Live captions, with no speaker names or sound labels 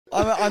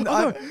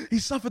He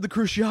suffered the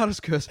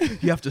Cruciatus curse.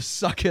 You have to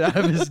suck it out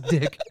of his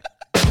dick.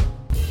 I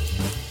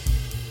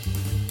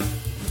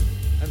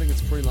think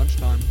it's free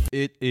lunchtime.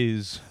 It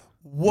is.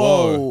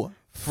 Whoa.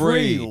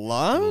 Free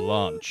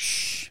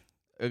lunch?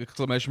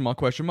 Exclamation mark,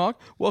 question mark.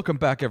 Welcome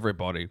back,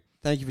 everybody.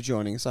 Thank you for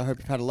joining us. I hope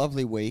you've had a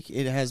lovely week.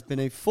 It has been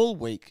a full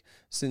week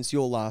since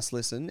your last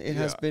listen. It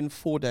has been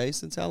 4 days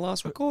since our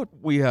last record.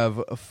 We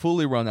have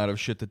fully run out of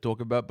shit to talk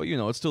about, but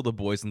it's still the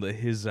boys and the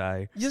his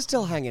a. You're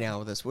still hanging out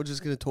with us. We're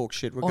just going to talk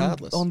shit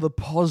regardless. On the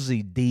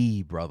Posy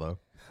D, brother.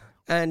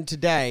 And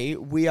today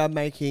we are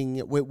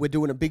we're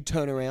doing a big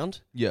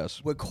turnaround.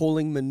 Yes. We're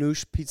calling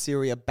Manouche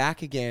Pizzeria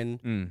back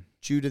again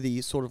due to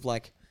the sort of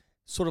like,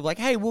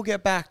 hey, we'll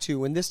get back to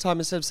you. And this time,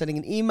 instead of sending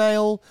an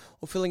email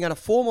or filling out a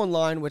form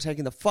online, we're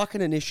taking the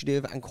fucking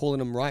initiative and calling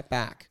them right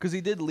back. Because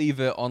he did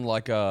leave it on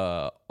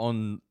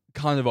on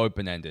kind of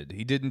open-ended.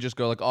 He didn't just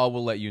go like, oh,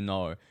 we'll let you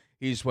know.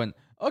 He just went,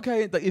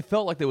 okay, it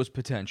felt like there was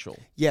potential.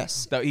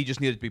 Yes. That he just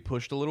needed to be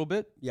pushed a little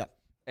bit. Yeah.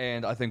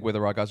 And I think we're the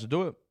right guys to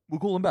do it. We'll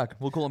call him back.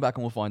 And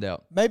we'll find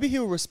out. Maybe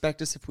he'll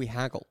respect us if we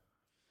haggle.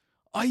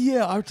 Oh,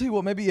 yeah. I'll tell you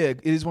what, maybe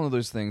it is one of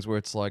those things where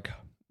it's like,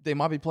 they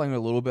might be playing a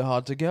little bit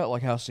hard to get.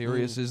 Like, how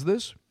serious is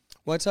this?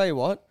 Well, I tell you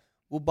what,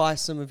 we'll buy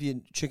some of your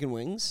chicken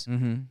wings,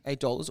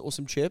 $8 or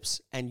some chips,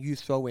 and you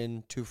throw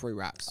in 2 free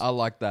wraps. I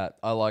like that.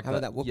 How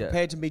about that? We're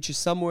prepared to meet you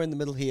somewhere in the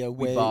middle here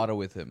we where barter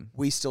with him.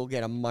 We still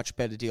get a much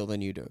better deal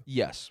than you do.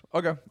 Yes.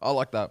 Okay. I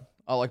like that.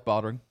 I like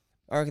bartering.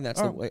 I reckon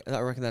that's the way. I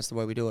reckon that's the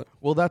way we do it.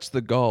 Well, that's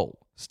the goal.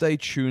 Stay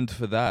tuned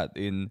for that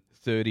in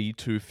 30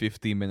 to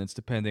 50 minutes,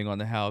 depending on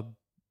how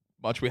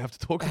much we have to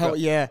talk about.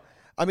 Yeah.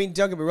 I mean,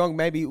 don't get me wrong.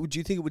 Maybe, do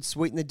you think it would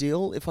sweeten the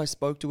deal if I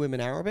spoke to him in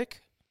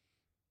Arabic?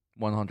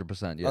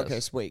 100%, yes.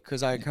 Okay, sweet.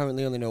 Because I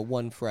currently only know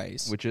one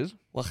phrase. Which is?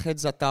 Wahed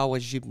za'atar wa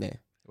jibne.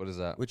 What is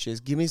that? Which is,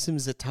 give me some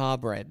za'atar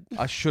bread.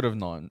 I should have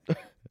known.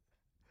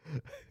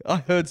 I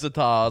heard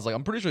za'atar. I was like,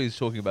 I'm pretty sure he's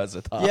talking about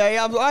za'atar.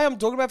 Yeah, I am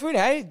talking about food.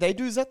 Hey, they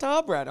do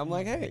za'atar bread. I'm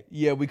like, hey.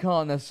 Yeah, we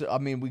can't necessarily. I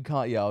mean, we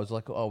can't. Yeah, I was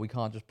like, oh, we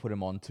can't just put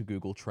him on to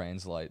Google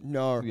Translate.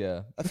 No.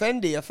 Yeah.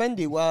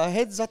 Effendi,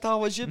 wahed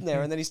za'atar wa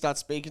jibne. And then he starts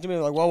speaking to me.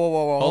 I'm like,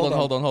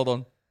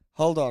 whoa.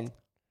 Hold on.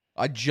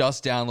 I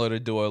just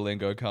downloaded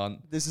Duolingo, cunt.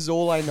 This is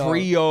all I know.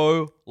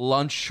 Frio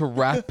lunch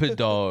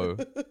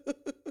rapido.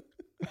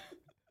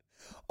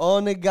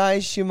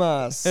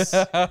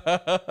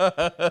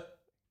 Onegaishimasu.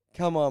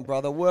 Come on,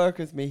 brother. Work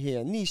with me here.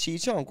 Nishi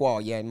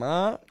Chongguo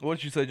Ma. What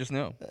did you say just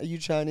now? Are you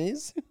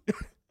Chinese?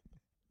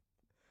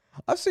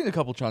 I've seen a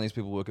couple Chinese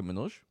people work at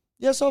Manouche.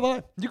 Yeah, so have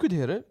I. You could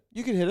hit it.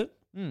 You could hit it.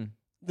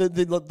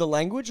 The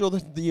language or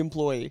the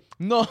employee?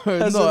 No,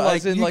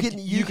 as in,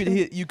 you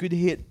could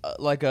hit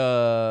like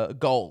a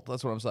gold.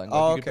 That's what I'm saying.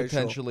 Like, you could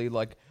potentially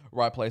like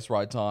right place,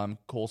 right time,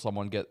 call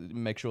someone,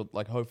 make sure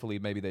like hopefully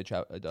maybe they're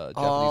Japanese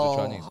or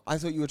Chinese. I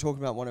thought you were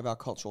talking about one of our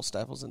cultural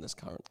staples in this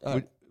current.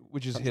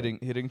 Which is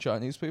hitting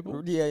Chinese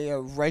people? Yeah,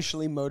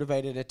 racially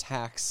motivated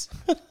attacks.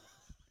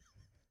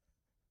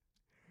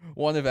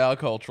 One of our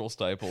cultural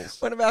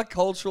staples. One of our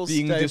cultural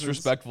being staples.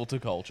 Disrespectful to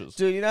cultures.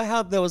 Dude, you know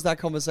how there was that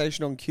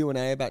conversation on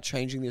Q&A about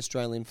changing the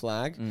Australian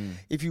flag?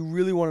 If you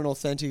really want an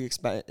authentic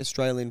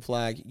Australian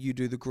flag, you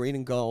do the green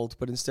and gold,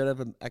 but instead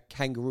of a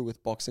kangaroo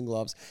with boxing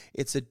gloves,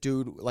 it's a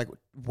dude like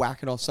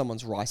whacking off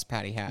someone's rice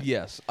paddy hat.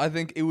 Yes, I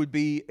think it would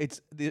be,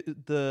 it's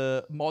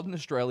the modern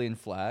Australian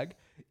flag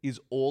is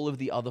all of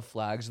the other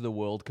flags of the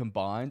world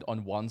combined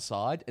on one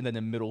side and then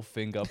a middle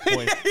finger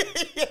point.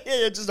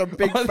 Yeah, just a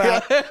big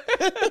fat.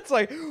 It's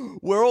like,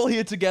 we're all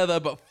here together,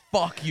 but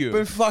fuck you.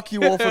 But fuck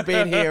you all for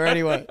being here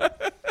anyway.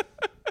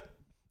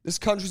 This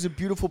country's a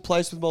beautiful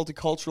place with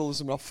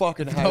multiculturalism and I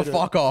fucking hate it.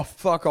 Fuck off.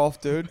 Fuck off,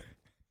 dude.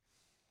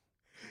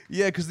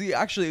 Yeah, because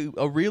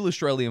a real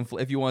Australian,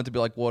 if you wanted to be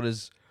like, what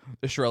is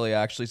Australia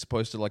actually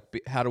supposed to like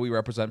be, how do we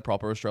represent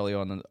proper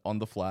Australia on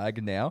the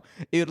flag now?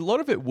 A lot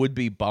of it would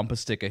be bumper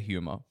sticker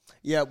humor.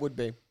 Yeah, it would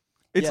be.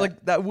 It's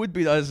like that would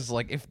be as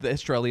like if the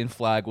Australian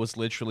flag was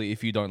literally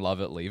if you don't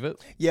love it, leave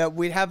it. Yeah,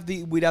 we'd have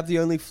the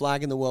only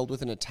flag in the world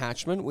with an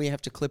attachment. We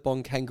have to clip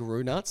on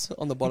kangaroo nuts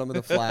on the bottom of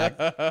the flag.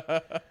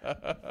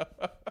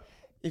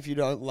 If you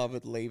don't love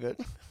it, leave it.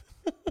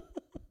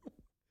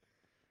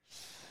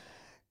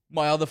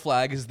 My other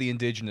flag is the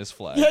Indigenous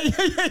flag.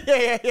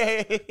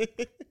 Yeah.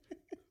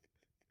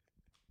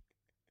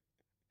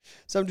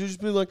 Some dude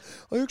just be like,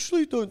 I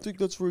actually don't think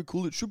that's very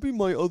cool. It should be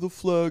my other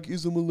flag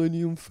is a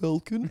Millennium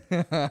Falcon.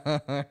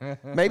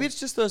 Maybe it's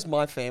just those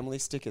My Family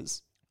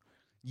stickers.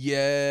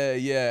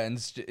 Yeah.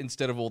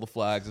 Instead of all the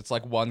flags, it's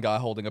like one guy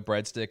holding a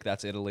breadstick.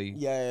 That's Italy.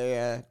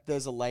 Yeah.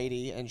 There's a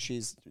lady and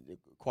she's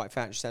quite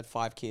fat. She's had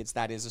 5 kids.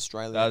 That is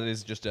Australia. That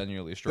is just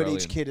genuinely Australian.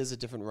 But each kid is a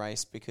different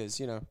race because,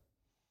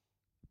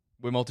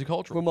 we're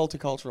multicultural. We're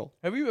multicultural.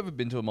 Have you ever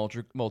been to a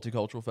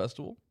multicultural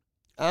festival?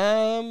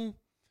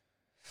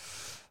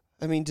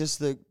 I mean, does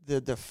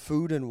the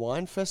food and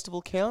wine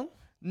festival count?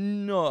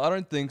 No, I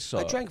don't think so.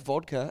 I drank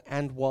vodka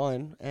and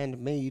wine and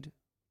mead.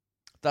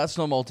 That's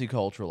not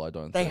multicultural, I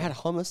don't think. They had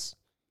hummus.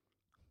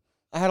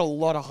 I had a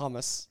lot of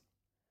hummus.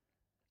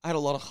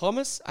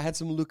 I had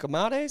some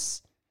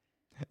lucamares.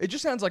 It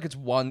just sounds like it's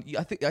one.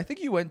 I think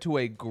you went to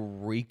a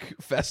Greek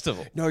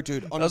festival. No,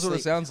 dude. Honestly, That's what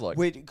it sounds like.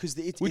 Because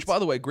Which, by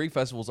the way, Greek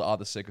festivals are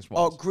the sickest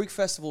oh, ones. Greek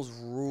festivals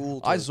rule.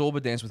 I dude.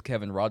 Zorba danced with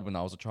Kevin Rudd when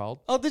I was a child.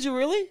 Oh, did you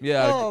really?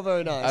 Yeah. Oh,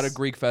 very nice. At a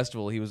Greek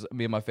festival,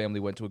 me and my family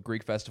went to a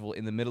Greek festival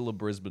in the middle of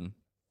Brisbane.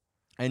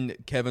 And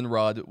Kevin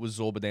Rudd was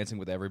Zorba dancing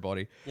with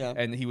everybody. Yeah.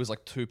 And he was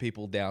like 2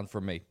 people down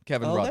from me.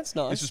 Kevin Oh, Rudd. that's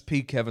nice. This was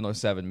peak Kevin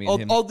 07, me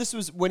and him. Oh, this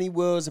was when he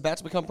was about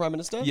to become prime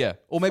minister. Yeah.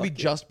 Or maybe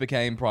just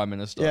became prime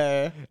minister.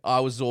 Yeah.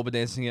 I was Zorba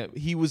dancing it.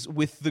 He was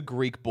with the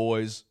Greek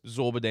boys,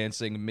 Zorba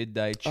dancing,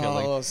 midday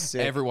chilling. Oh,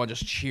 sick. Everyone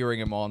just cheering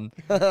him on.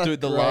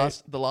 Dude, the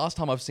Great. last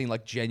time I've seen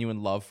like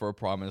genuine love for a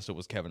prime minister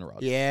was Kevin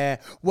Rudd. Yeah.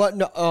 What?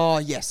 No. Oh,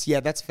 yes.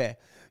 Yeah, that's fair.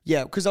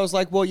 Yeah, because I was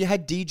like, well, you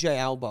had DJ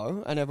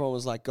Albo, and everyone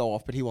was like, go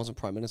off, but he wasn't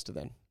prime minister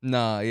then.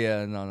 Nah,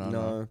 yeah, no.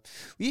 No.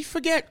 You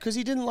forget, because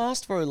he didn't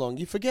last very long.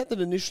 You forget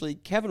that initially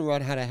Kevin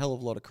Rudd had a hell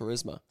of a lot of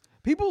charisma.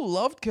 People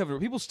loved Kevin.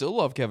 People still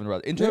love Kevin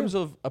Rudd in terms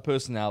of a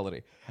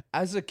personality.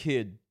 As a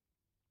kid,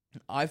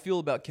 I feel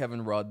about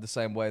Kevin Rudd the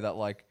same way that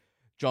like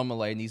John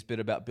Mulaney's bit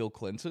about Bill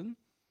Clinton,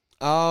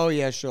 Oh,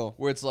 yeah, sure.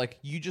 where it's like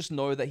you just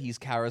know that he's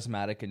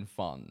charismatic and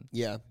fun.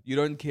 Yeah. You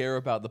don't care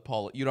about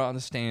you don't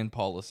understand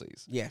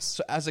policies. Yes.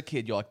 So as a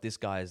kid, you're like, this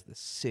guy is the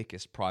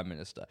sickest prime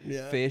minister.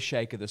 Yeah. Fair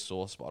shake of the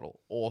sauce bottle.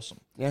 Awesome.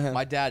 Uh-huh.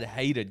 My dad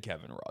hated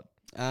Kevin Rudd.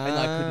 And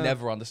I could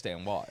never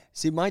understand why.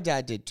 See, my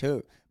dad did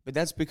too. But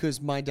that's because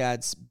my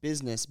dad's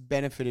business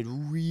benefited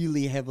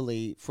really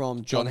heavily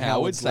from John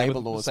Howard's labor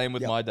laws. Same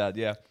with Yep. my dad,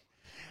 yeah.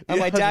 And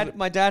Yeah.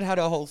 my dad had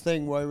a whole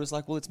thing where he was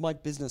like, well, it's my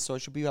business, so I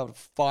should be able to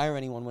fire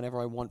anyone whenever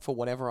I want for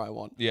whatever I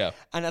want. Yeah.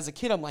 And as a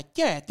kid, I'm like,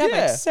 yeah, that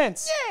Yeah. makes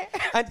sense. Yeah.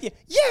 And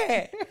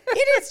yeah,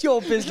 it is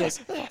your business.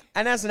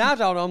 And as an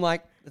adult, I'm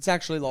like, it's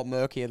actually a lot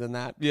murkier than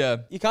that. Yeah.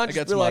 You can't It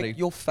just gets be muddy. like,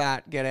 you're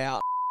fat, get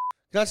out.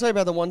 Can I tell you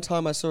about the one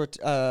time I saw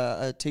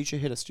a teacher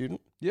hit a student?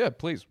 Yeah,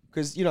 please.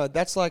 Because, you know,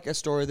 that's like a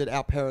story that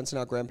our parents and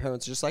our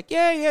grandparents are just like,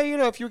 yeah, you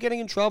know, if you were getting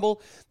in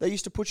trouble, they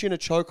used to put you in a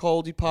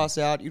chokehold, you'd pass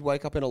out, you'd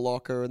wake up in a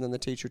locker, and then the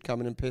teacher would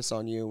come in and piss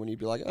on you, and you'd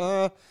be like,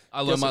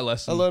 I learned my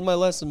lesson. I learned my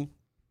lesson.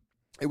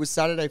 It was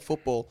Saturday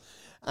football,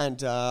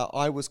 and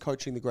I was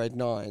coaching the grade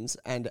 9s,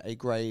 and a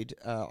grade,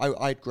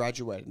 I'd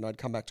graduated, and I'd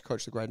come back to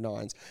coach the grade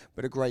 9s,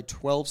 but a grade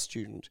 12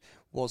 student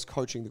was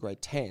coaching the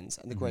grade 10s,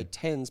 and the grade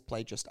 10s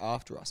played just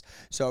after us.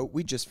 So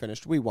we just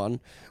finished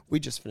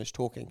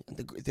talking, and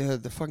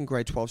the fucking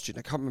grade 12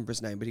 student, I can't remember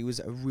his name, but he was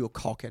a real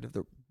cockhead of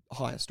the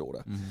highest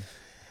order.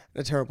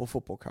 A terrible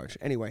football coach.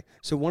 Anyway,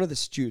 so one of the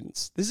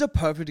students, this is a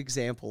perfect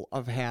example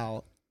of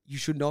how you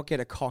should not get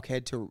a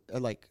cockhead to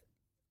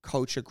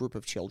coach a group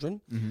of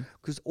children,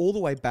 because all the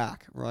way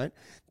back, right,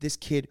 this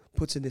kid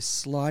puts in this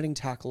sliding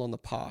tackle on the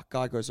park,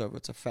 guy goes over,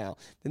 it's a foul,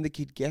 then the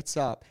kid gets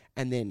up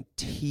and then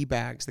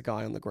teabags the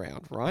guy on the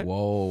ground, right?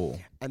 Whoa.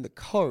 And the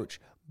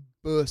coach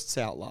bursts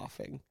out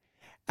laughing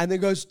and then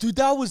goes, dude,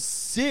 that was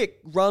sick,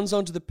 runs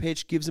onto the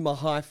pitch, gives him a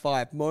high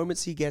five.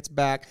 Moments he gets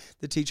back,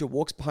 the teacher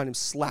walks behind him,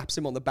 slaps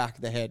him on the back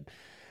of the head,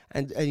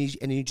 and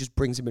he just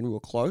brings him in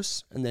real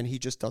close, and then he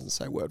just doesn't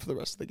say a word for the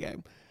rest of the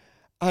game.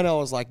 And I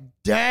was like,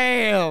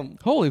 damn.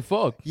 Holy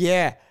fuck.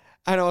 Yeah.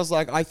 And I was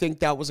like, I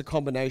think that was a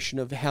combination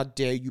of how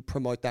dare you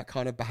promote that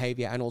kind of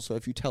behavior. And also,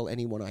 if you tell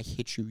anyone I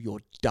hit you, you're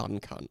done,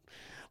 cunt.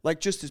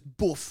 Like, just this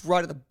boof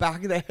right at the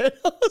back of the head.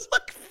 I was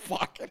like,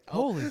 fucking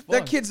hell. Holy fuck.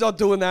 That kid's not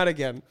doing that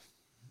again.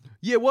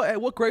 Yeah,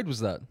 what grade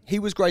was that? He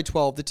was grade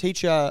 12. The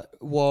teacher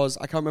was,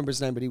 I can't remember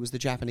his name, but he was the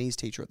Japanese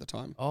teacher at the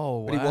time. Oh,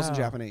 wow. But he wasn't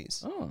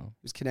Japanese. Oh.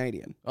 He was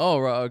Canadian. Oh,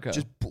 right, okay.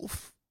 Just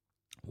boof.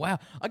 Wow.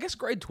 I guess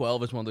grade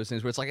 12 is one of those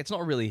things where it's like, it's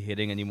not really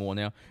hitting anymore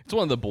now. It's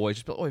one of the boys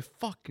just be like, oh,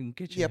 fucking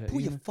get your Yeah, head, pull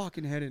you your know?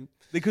 fucking head in.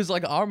 Because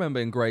like, I remember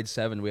in grade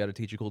 7, we had a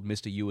teacher called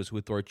Mr. Ewers who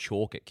would throw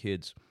chalk at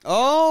kids.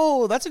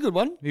 Oh, that's a good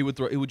one. He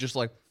would just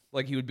like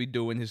he would be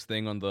doing his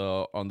thing on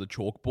the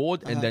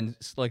chalkboard, and then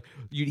like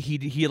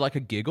he'd hear like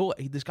a giggle.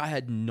 This guy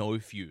had no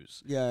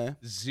fuse, Yeah.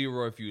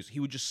 0 fuse. He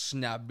would just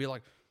snap, be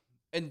like,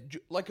 and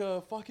like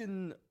a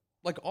fucking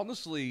like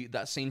honestly,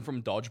 that scene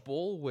from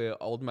Dodgeball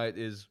where old mate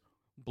is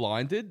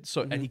blinded,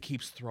 so and he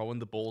keeps throwing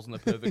the balls in the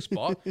perfect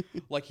spot.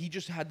 Like he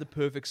just had the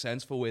perfect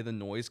sense for where the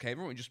noise came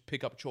from, and just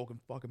pick up chalk and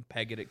fucking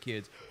peg it at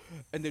kids,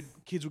 and then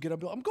kids would get up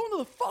and be like, "I'm going to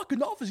the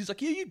fucking office." He's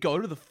like, "Yeah, you go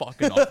to the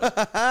fucking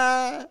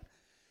office."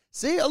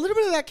 See, a little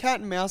bit of that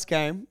cat and mouse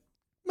game,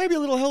 maybe a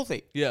little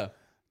healthy. Yeah.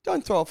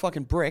 Don't throw a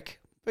fucking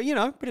brick, but you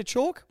know, a bit of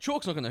chalk.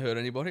 Chalk's not going to hurt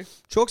anybody.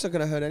 Chalk's not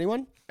going to hurt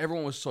anyone.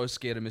 Everyone was so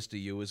scared of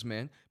Mr. Ewers,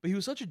 man. But he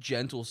was such a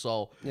gentle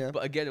soul. Yeah.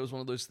 But again, it was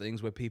one of those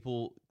things where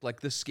people, like,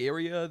 the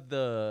scarier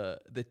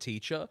the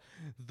teacher,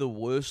 the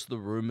worse the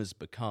room has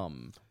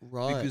become.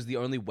 Right. Because the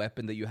only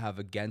weapon that you have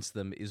against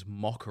them is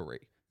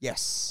mockery,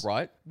 Yes.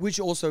 right? Which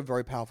also a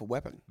very powerful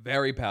weapon.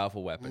 Very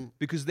powerful weapon.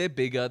 Because they're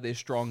bigger, they're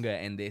stronger,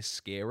 and they're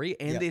scary,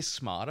 and Yep. they're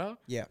smarter.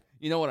 Yeah.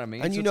 You know what I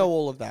mean? And So you it's know like-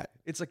 all of that.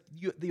 It's like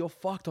you're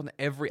fucked on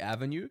every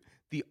avenue.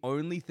 the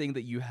only thing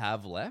that you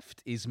have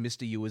left is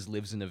Mr. Ewers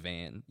lives in a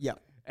van. Yeah.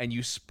 And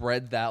you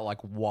spread that like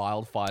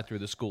wildfire through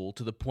the school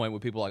to the point where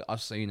people are like,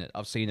 I've seen it.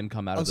 I've seen him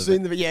come out I've of the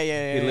seen van. the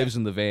yeah. He lives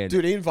in the van.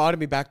 Dude, he invited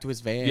me back to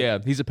his van. Yeah,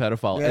 he's a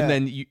pedophile. Yeah.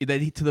 And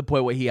then to the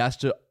point where he has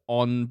to,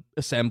 on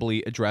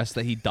assembly, address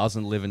that he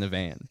doesn't live in a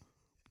van.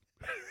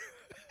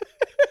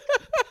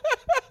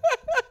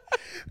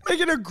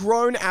 Making a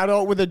grown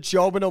adult with a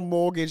job and a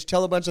mortgage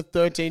tell a bunch of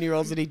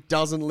 13-year-olds that he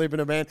doesn't live in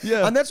a van.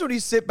 Yeah. And that's when you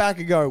sit back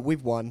and go,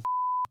 we've won.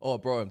 Oh,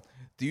 bro,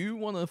 do you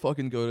want to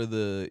fucking go to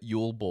the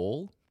Yule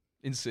Ball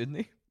in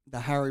Sydney? The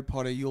Harry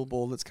Potter Yule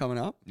Ball that's coming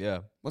up. Yeah.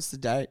 What's the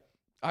date?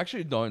 I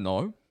actually don't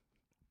know.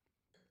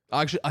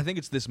 Actually, I think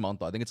it's this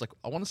month. I think it's like,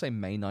 I want to say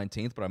May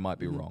 19th, but I might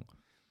be wrong.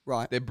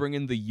 Right. They're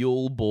bringing the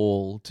Yule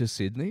Ball to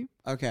Sydney.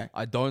 Okay.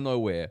 I don't know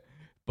where,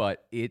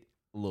 but it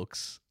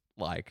looks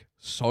like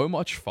so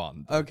much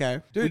fun.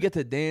 Okay. We Dude, get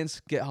to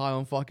dance, get high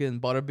on fucking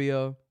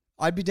butterbeer.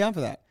 I'd be down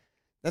for that.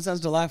 That sounds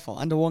delightful.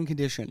 Under one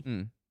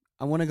condition.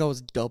 I want to go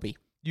as Dobby.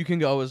 You can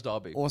go as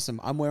Dobby. Awesome.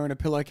 I'm wearing a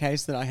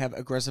pillowcase that I have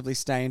aggressively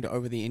stained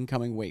over the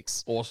incoming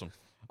weeks. Awesome.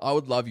 I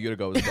would love you to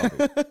go as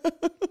Dobby.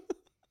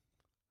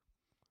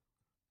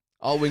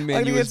 I'll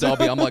wingman you as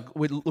Dobby. I'm like,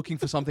 we're looking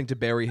for something to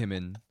bury him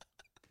in.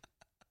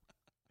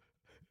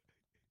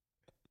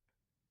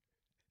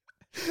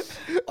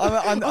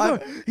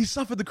 He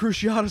suffered the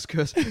Cruciatus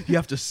curse. You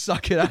have to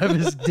suck it out of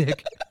his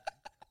dick.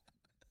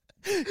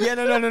 Yeah,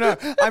 no.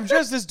 I'm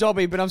dressed as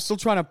Dobby, but I'm still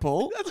trying to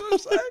pull. That's what I'm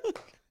saying.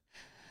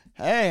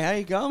 Hey, how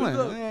you going?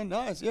 Yeah,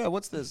 nice. Yeah,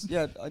 what's this?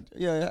 Yeah,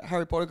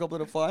 Harry Potter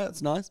Goblet of Fire.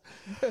 That's nice.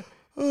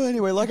 Oh,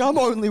 anyway, like I'm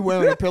only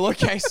wearing a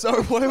pillowcase,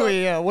 so what are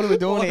we doing What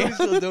are here? we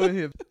still doing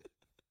here?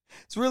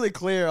 It's really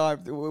clear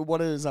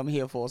what it is I'm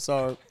here for.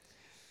 So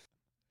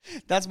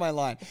that's my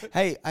line.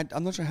 Hey,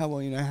 I'm not sure how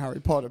well you know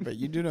Harry Potter, but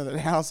you do know that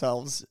house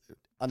elves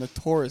are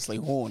notoriously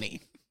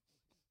horny.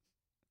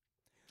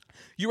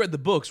 You read the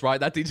books, right?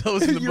 That detail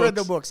is in the books. You read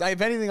the books.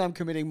 If anything, I'm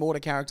committing more to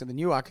character than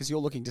you are because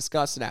you're looking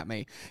disgusted at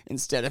me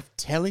instead of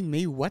telling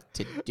me what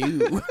to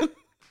do.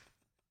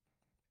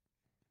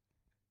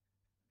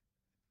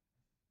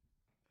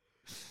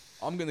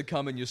 I'm gonna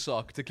come in your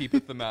sock to keep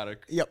it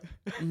thematic. Yep.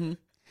 Mm-hmm.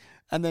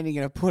 And then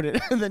you're gonna put it.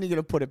 And then you're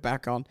gonna put it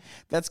back on.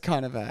 That's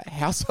kind of a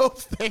household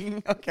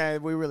thing. Okay,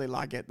 we really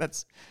like it.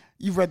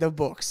 You've read the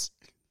books.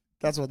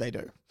 That's what they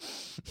do.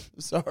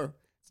 So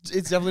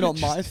it's definitely not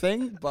my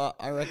thing, but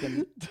I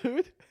reckon,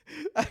 Dude,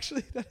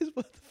 actually, that is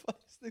one of the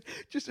funniest things.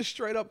 Just a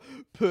straight up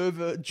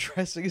pervert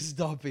dressing as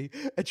Dobby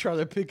and trying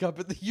to pick up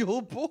at the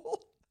Yule Ball.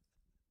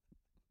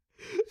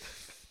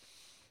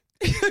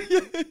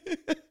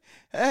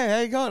 Hey, how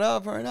you going? Oh,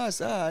 very nice.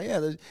 Yeah,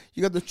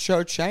 you got the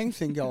Cho Chang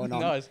thing going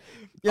on. Nice.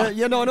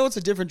 Yeah, no, I know it's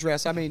a different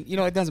dress. I mean,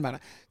 it doesn't matter.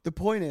 The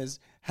point is,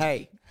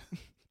 hey,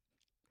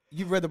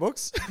 you've read the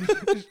books?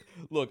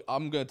 Look,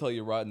 I'm going to tell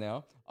you right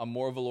now, I'm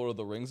more of a Lord of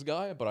the Rings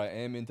guy, but I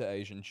am into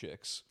Asian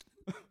chicks.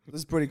 This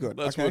is pretty good.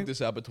 Let's okay? work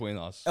this out between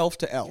us. Elf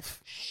to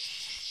elf.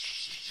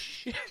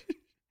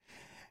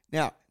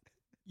 Now,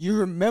 you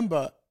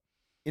remember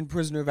in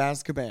Prisoner of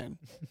Azkaban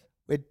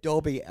where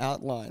Dobby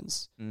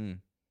outlines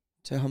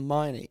to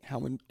Hermione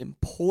how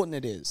important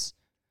it is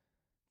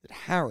that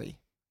Harry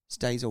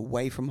stays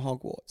away from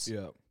Hogwarts.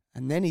 Yeah.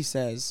 And then he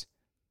says,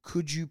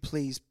 could you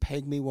please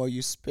peg me while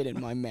you spit in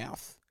my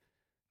mouth?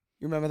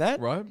 You remember that?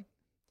 Right?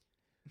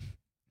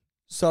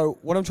 So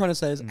what I'm trying to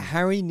say is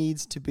Harry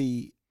needs to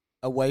be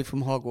away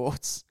from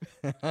Hogwarts.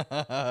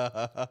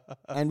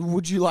 And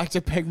would you like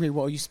to peg me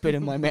while you spit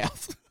in my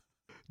mouth?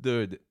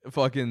 Dude,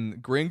 fucking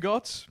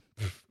Gringotts?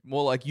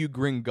 More like you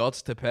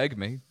Gringotts to peg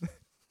me.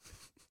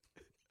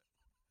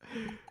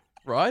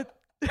 Right?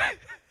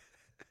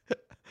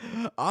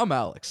 I'm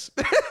Alex.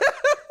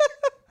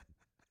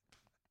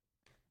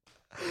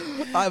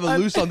 I have a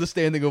loose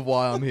understanding of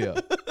why I'm here.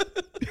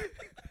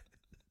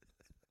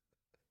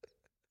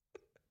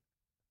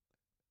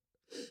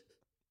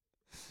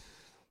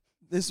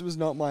 This was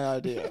not my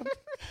idea.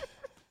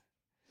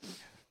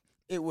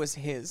 It was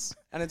his.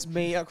 And it's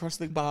me across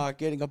the bar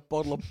getting a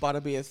bottle of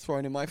butterbeer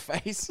thrown in my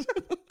face.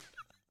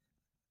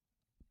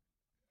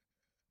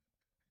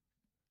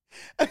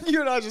 And you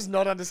and I just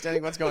not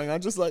understanding what's going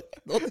on. Just like,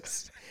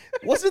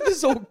 wasn't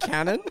this all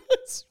canon?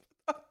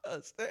 I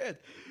understand.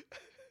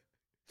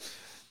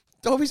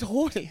 Dobby's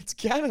horny. It's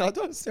canon. I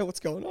don't understand what's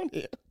going on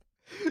here.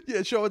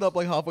 Yeah, showing up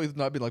like halfway through the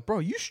night, being like, "Bro,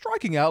 you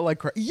striking out like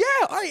crazy."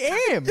 Yeah,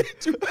 I am.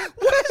 Dude,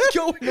 what is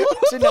going on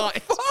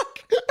tonight? Fuck.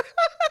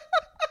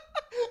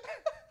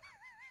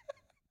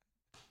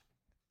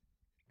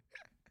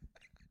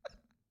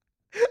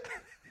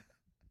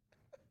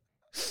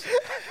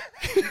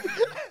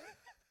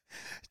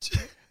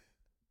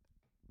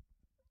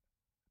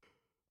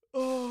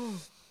 Oh,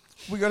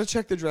 we got to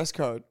check the dress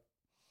code.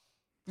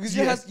 Because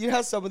Yes. you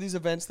have some of these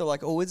events, they're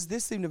like, oh, it's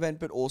this themed event,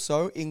 but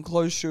also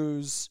enclosed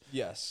shoes,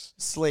 Yes.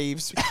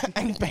 sleeves,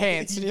 and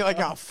pants. And you're like,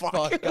 oh,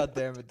 fuck. God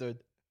damn it, dude.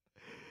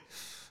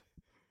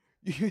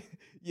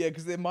 Yeah,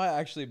 because there might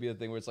actually be a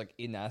thing where it's like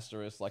in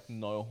asterisk, like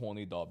no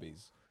horny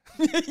dobbies.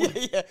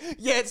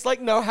 Yeah, it's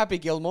like no Happy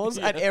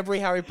Gilmores at every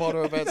Harry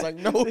Potter event. It's like,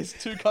 no. There's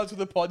two cunts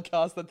with a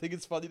podcast that think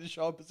it's funny to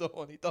show up as a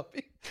horny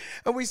dummy.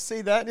 And we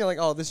see that and you're like,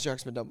 oh, this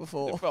joke's been done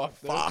before.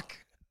 Fuck.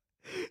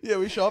 Yeah,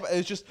 we show up and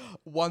it's just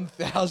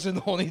 1,000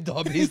 horny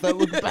dummies that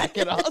look back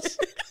at us.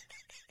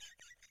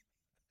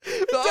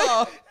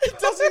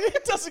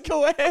 It doesn't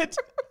go ahead.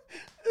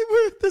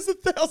 There's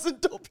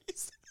 1,000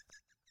 dummies.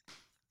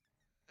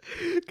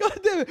 God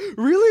damn it.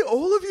 Really?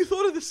 All of you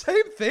thought of the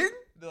same thing?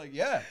 They're like,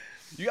 yeah.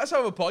 You guys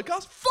have a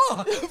podcast?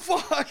 Fuck.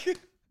 Fuck.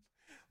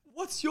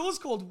 What's yours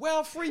called?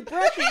 Wow, free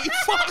brekkie.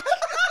 Fuck.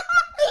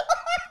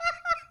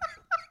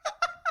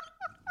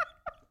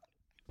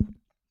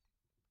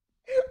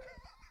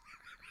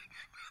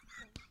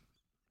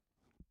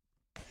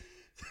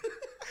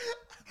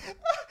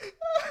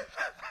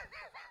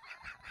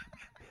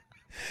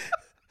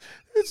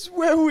 It's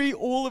where we,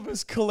 all of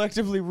us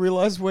collectively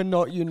realize we're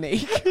not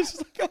unique. It's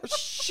like, oh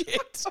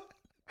shit.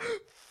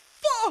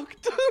 Fuck,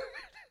 dude.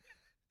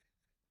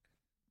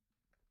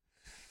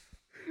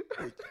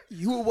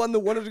 You were one that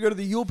wanted to go to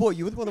the U-Boat.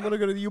 You were the one that wanted to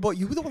go to the U-Boat.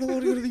 You were the one that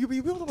wanted to go to the U-Boat.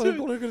 You were the one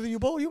that wanted to go to the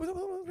U-Boat. You were the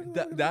one that wanted to go to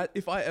the U-Boat. That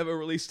if I ever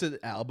released an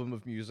album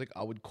of music,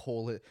 I would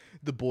call it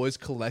The Boys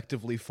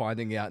Collectively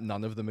Finding Out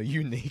None of Them Are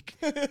Unique.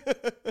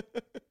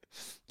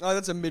 Oh,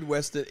 that's a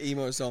Midwest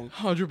emo song.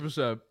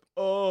 100%.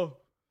 Oh.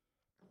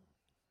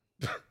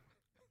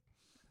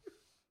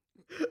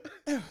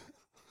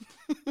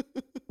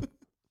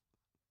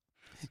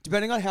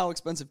 Depending on how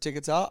expensive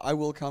tickets are, I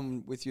will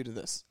come with you to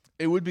this.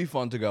 It would be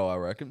fun to go, I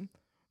reckon.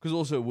 Because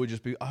also it would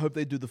just be, I hope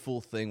they do the full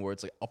thing where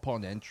it's like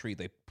upon entry,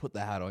 they put the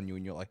hat on you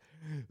and you're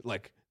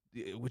like,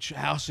 which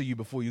house are you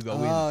before you go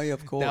in? Oh, yeah,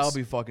 of course. That would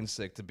be fucking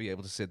sick to be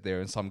able to sit there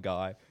and some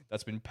guy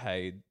that's been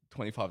paid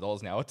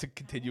 $25 an hour to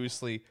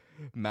continuously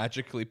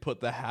magically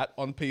put the hat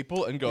on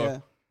people and go, Yeah.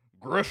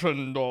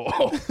 Gryffindor.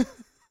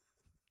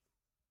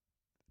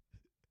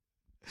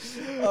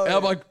 Oh, and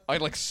I'm like, I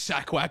like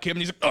sack whack him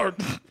and he's like, oh,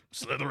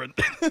 Slytherin.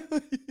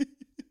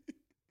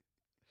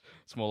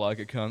 It's more like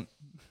a cunt.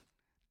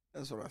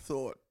 That's what I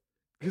thought.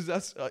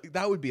 Because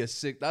that would be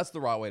that's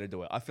the right way to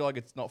do it. I feel like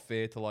it's not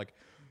fair to like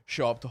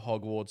show up to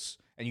Hogwarts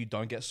and you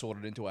don't get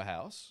sorted into a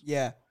house.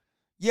 Yeah.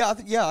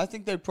 I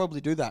think they'd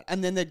probably do that.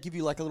 And then they'd give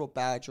you like a little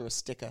badge or a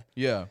sticker.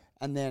 Yeah.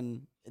 And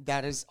then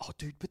that is, oh,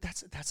 dude, but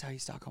that's how you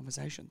start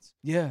conversations.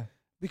 Yeah.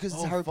 Because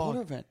it's Oh, a Harry fuck.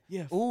 Potter event.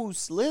 Yeah. Ooh,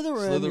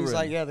 Slytherin. He's Slytherin.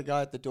 like, yeah, the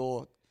guy at the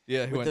door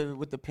Yeah.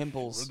 with the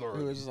pimples. Slytherin.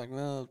 Who was just like,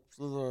 no,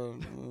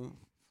 Slytherin.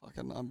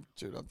 Fucking,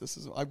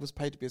 I was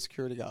paid to be a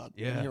security guard.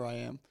 Yeah. And here I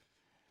am.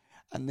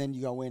 And then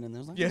you go in and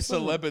there's like, Yes, a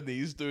Slytherin.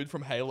 Lebanese dude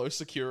from Halo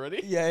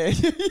Security. Yeah.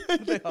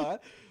 They hired.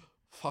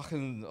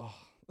 Fucking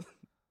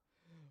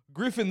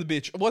Griffin the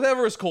bitch.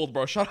 Whatever it's called,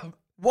 bro. Shut up.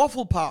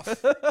 Waffle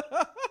Puff.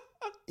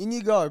 In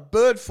you go.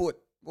 Birdfoot.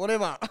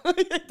 Whatever.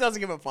 It doesn't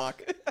give a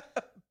fuck.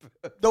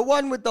 The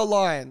one with the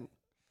lion.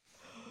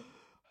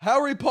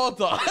 Harry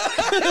Potter.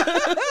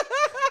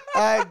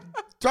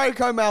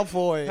 Draco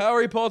Malfoy.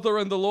 Harry Potter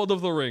and the Lord of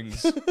the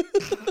Rings.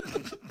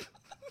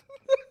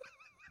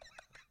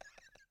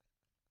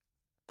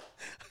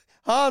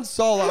 Han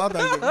Solo. I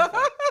don't give a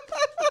fuck.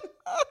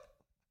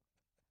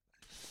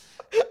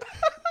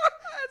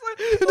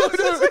 No.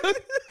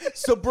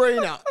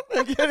 Sabrina.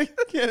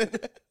 Get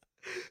it.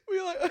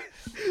 We like,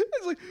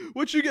 it's like,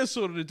 what you get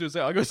sorted into? It's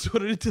like, I got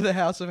sorted into the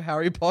house of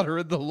Harry Potter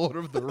and the Lord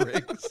of the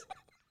Rings.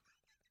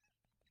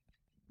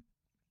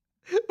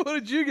 What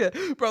did you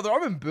get? Brother,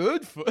 I'm in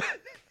Birdfoot.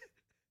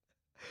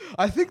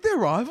 I think they're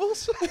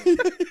rivals.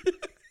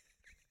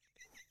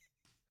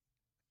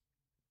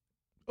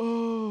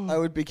 Oh. I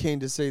would be keen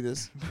to see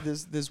this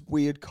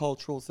weird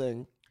cultural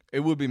thing. It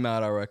would be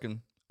mad, I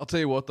reckon. I'll tell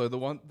you what though, the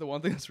one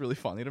thing that's really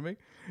funny to me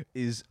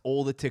is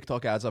all the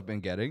TikTok ads I've been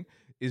getting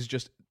is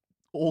just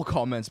all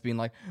comments being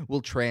like,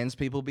 will trans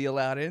people be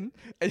allowed in?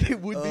 And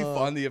it would be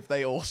funny if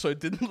they also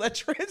didn't let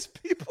trans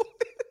people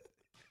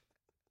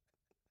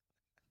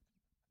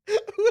in.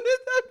 Wouldn't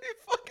that be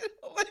fucking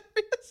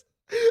hilarious?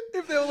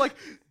 If they were like,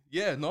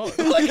 yeah, no.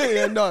 Like,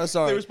 Yeah, no, they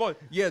sorry. respond,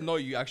 yeah, no,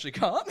 you actually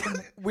can't.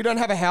 We don't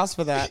have a house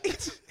for that.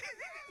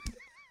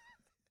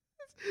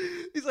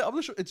 He's like, I'm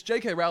not sure. It's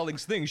J.K.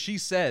 Rowling's thing. She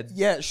said.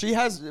 Yeah, she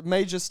has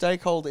major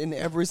stakehold in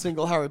every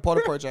single Harry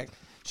Potter project.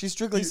 She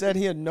strictly said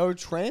here, no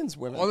trans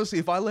women. Honestly,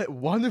 if I let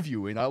one of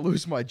you in, I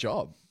lose my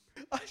job.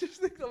 I just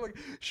think that, like,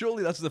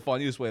 surely that's the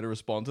funniest way to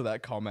respond to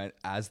that comment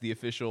as the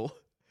official.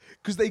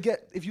 Because they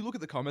get, if you look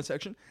at the comment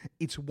section,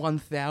 it's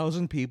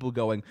 1,000 people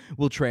going,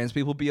 will trans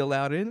people be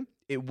allowed in?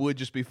 It would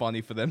just be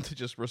funny for them to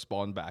just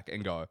respond back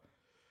and go,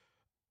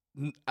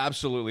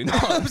 absolutely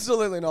not.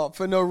 Absolutely not,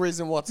 for no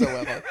reason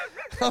whatsoever.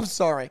 I'm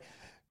sorry.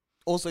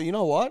 Also, you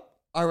know what?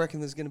 I reckon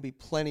there's going to be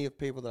plenty of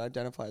people that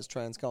identify as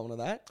trans coming to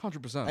that.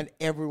 100%. And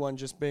everyone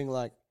just being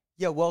like,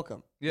 yeah,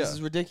 welcome. Yeah. This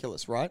is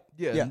ridiculous, right?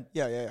 Yeah.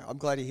 Yeah. I'm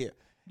glad you're here.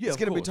 Yeah, it's of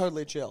going to be course.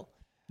 totally chill.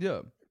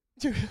 Yeah.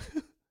 Dude.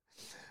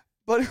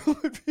 But it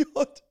would be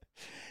odd.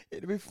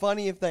 It'd be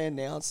funny if they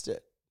announced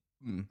it.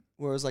 Mm.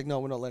 Where it's like,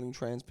 no, we're not letting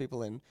trans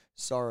people in.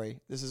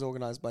 Sorry. This is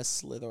organized by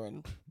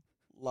Slytherin.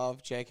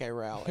 Love J.K.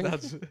 Rowling.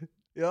 That's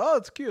Yeah,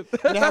 it's cute.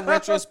 You know how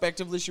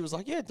retrospectively she was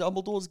like, yeah,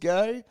 Dumbledore's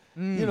gay.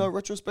 You know,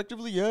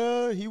 retrospectively,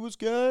 yeah, he was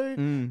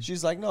gay.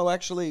 She's like, no,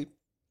 actually,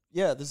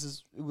 yeah, it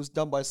was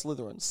done by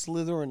Slytherin.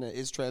 Slytherin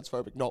is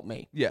transphobic, not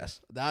me.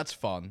 Yes, that's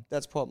fun.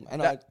 That's problem.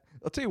 And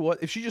I'll tell you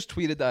what, if she just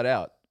tweeted that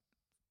out,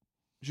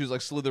 she was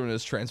like, Slytherin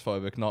is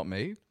transphobic, not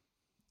me.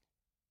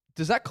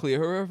 Does that clear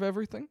her of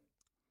everything?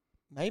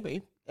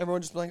 maybe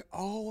everyone just be like,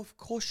 oh, of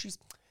course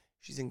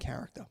she's in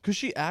character. Because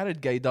she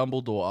added gay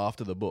Dumbledore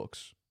after the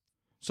books.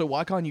 So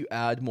why can't you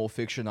add more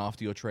fiction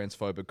after your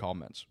transphobic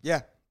comments?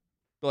 Yeah.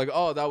 Like,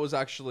 oh, that was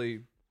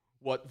actually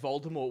what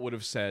Voldemort would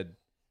have said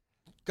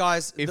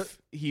Guys, if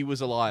he was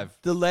alive.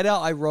 the letter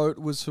I wrote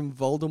was from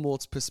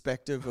Voldemort's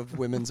perspective of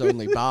women's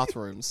only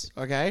bathrooms,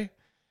 okay?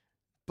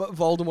 But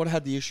Voldemort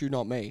had the issue,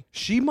 not me.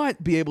 She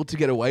might be able to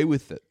get away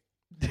with it.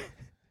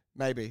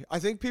 Maybe. I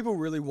think people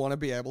really want to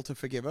be able to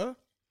forgive her.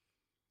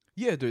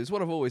 Yeah, dude, it's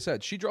what I've always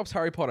said. She drops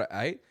Harry Potter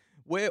 8.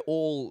 We're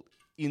all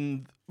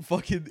in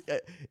fucking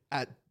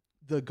at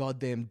the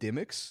goddamn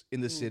Dimmicks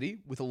in the city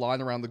with a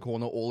line around the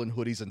corner, all in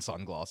hoodies and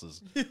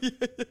sunglasses.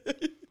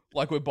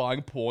 Like we're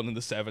buying porn in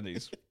the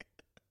 70s.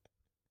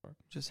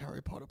 Just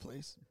Harry Potter,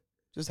 please.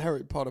 Just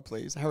Harry Potter,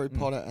 please. Harry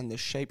Potter and the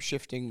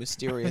shape-shifting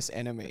mysterious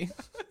enemy.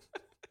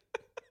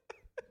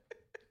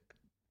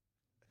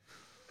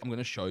 I'm going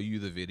to show you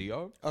the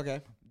video. Okay.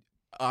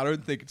 I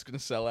don't think it's going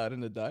to sell out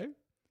in a day,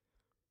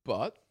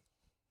 but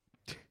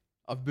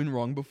I've been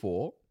wrong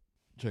before.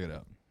 Check it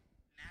out.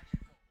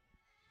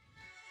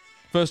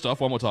 First off,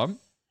 one more time.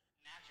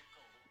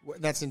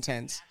 That's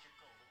intense.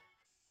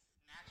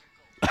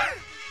 It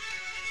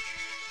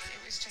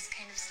was just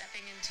kind of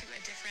stepping into a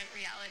different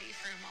reality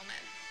for a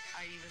moment.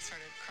 I even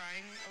started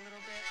crying a little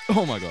bit.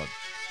 Oh my God.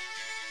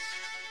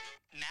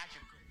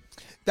 Magical.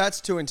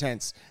 That's too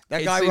intense.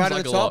 That It guy seems right like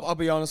at a the top, lot. I'll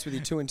be honest with you,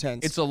 too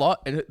intense. It's a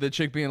lot. And the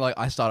chick being like,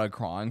 I started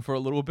crying for a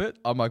little bit.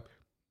 I'm like,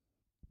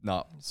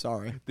 nah,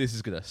 Sorry. this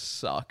is going to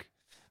suck.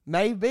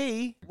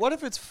 Maybe. What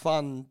if it's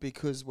fun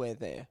because we're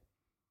there?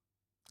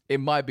 It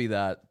might be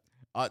that.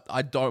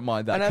 I don't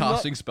mind that. And I'm not-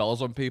 Casting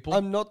spells on people.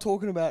 I'm not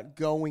talking about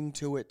going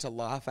to it to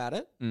laugh at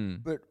it,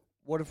 Mm. but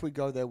what if we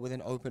go there with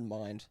an open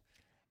mind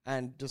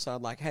and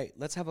decide like, hey,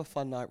 let's have a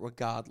fun night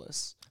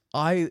regardless.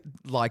 I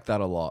like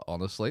that a lot,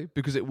 honestly,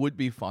 because it would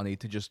be funny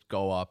to just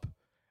go up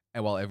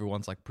and while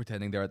everyone's like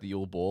pretending they're at the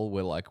Yule Ball,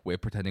 we're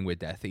pretending we're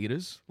Death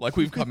Eaters. Like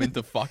we've come in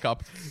to fuck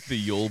up the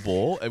Yule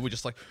Ball and we're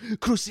just like,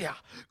 Crucio,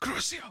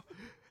 Crucio.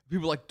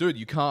 People are like, dude,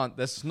 you can't.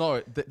 There's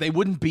no, they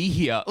wouldn't be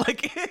here.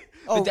 Like,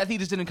 the Death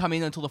Eaters didn't come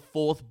in until the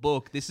 4th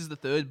book. This is the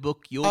 3rd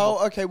book. Yule Ball.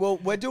 Oh, okay. Well,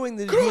 we're doing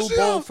the Yule Crucio!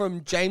 Ball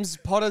from James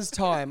Potter's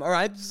time. All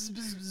right.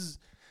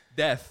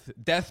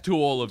 Death to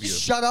all of you.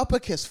 Shut up,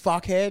 Icus,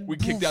 fuckhead. We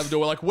kicked down the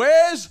door. We're like,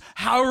 where's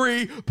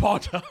Harry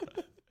Potter?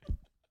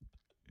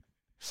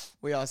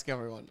 We ask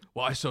everyone.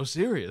 Why so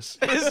serious?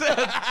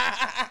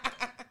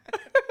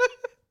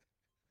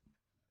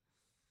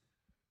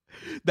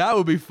 That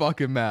would be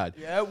fucking mad.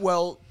 Yeah,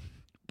 well,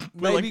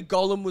 maybe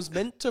Gollum was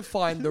meant to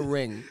find the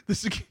ring.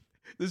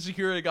 The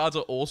security guards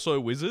are also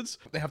wizards.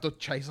 They have to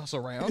chase us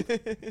around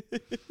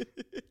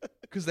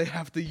because they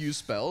have to use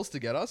spells to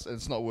get us, and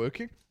it's not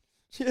working.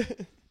 Yeah.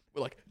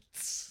 We're like,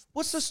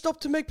 What's the stop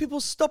to make people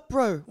stop,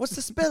 bro? What's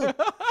the spell?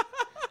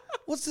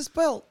 What's the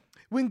spell?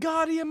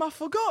 Wingardium, I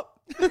forgot.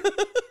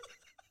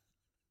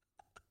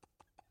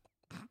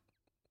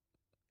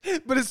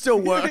 But it still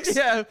works.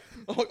 Yeah.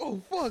 I'm like,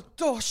 oh fuck.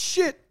 Oh,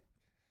 shit.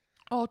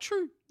 Oh,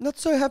 true. Not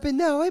so happy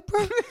now, eh,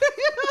 bro?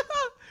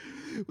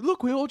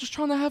 Look, we're all just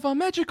trying to have our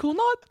magical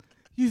night.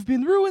 You've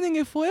been ruining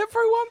it for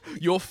everyone.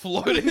 You're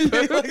floating.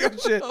 Like, oh,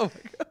 shit. Oh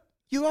my God.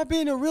 You are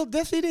being a real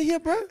Death Eater here,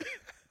 bro.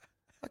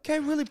 I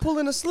can't really pull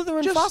in a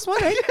Slytherin Just- fast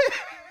one, eh?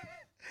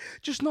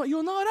 Just not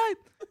your night,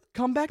 eh?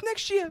 Come back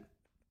next year.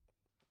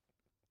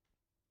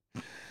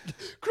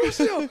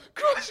 Crucio,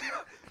 Crucio.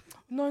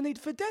 No need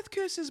for death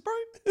curses, bro.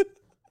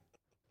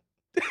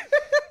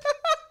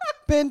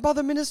 Banned by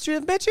the Ministry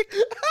of Magic.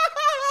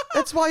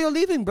 That's why you're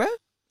leaving, bro.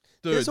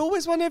 Dude, There's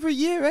always one every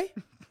year, eh?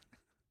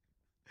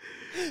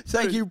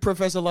 Thank you,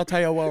 Professor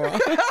Lateawara.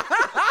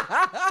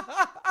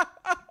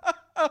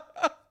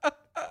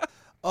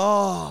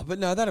 Oh, but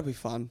no, that'd be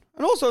fun.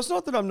 And also, it's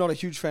not that I'm not a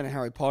huge fan of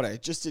Harry Potter.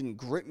 It just didn't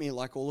grip me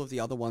like all of the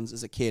other ones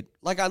as a kid.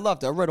 Like, I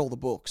loved it. I read all the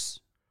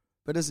books.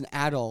 But as an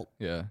adult,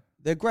 yeah.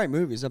 they're great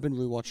movies. I've been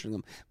rewatching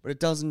them. But it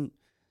doesn't...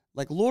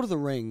 Like, Lord of the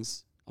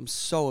Rings, I'm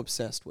so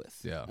obsessed with.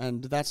 Yeah.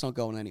 And that's not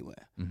going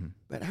anywhere. Mm-hmm.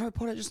 But Harry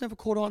Potter just never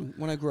caught on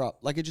when I grew up.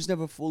 Like, it just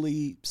never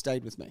fully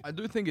stayed with me. I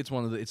do think it's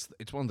one of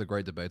the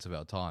great debates of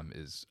our time.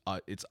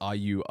 Are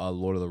you a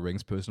Lord of the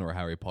Rings person or a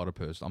Harry Potter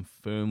person? I'm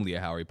firmly a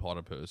Harry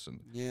Potter person.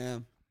 Yeah.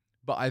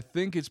 But I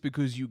think it's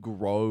because you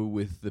grow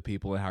with the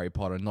people in Harry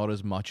Potter, not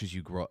as much as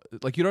you grow.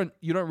 Like you don't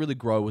really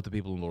grow with the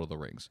people in Lord of the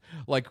Rings.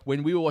 Like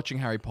when we were watching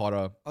Harry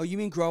Potter, Oh, you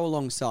mean grow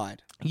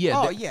alongside? yeah,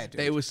 Oh, they, yeah, dude.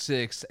 they were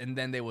 6, and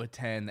then they were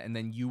 10, and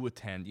then you were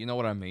 10. You know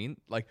what I mean?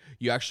 Like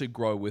you actually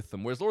grow with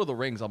them. Whereas Lord of the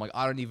Rings, I'm like,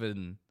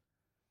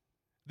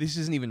 this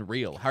isn't even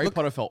real. Harry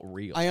Potter felt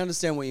real. I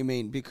understand what you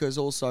mean because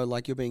also,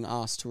 like, you're being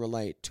asked to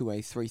relate to a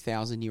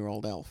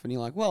 3,000-year-old elf. And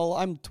you're like, well,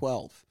 I'm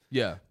 12.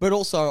 Yeah. But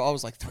also, I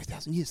was like,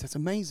 3,000 years, that's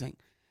amazing.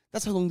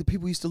 That's how long the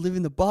people used to live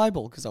in the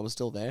Bible, because I was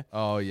still there.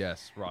 Oh,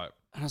 yes. Right.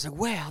 And I was like,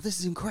 wow, this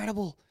is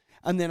incredible.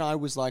 And then I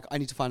was like, I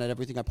need to find out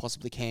everything I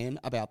possibly can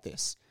about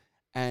this.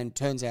 And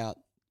turns out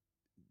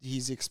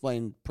he's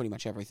explained pretty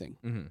much everything.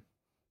 Mm-hmm.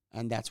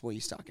 And that's where you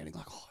start getting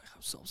like, oh,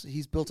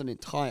 he's built an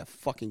entire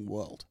fucking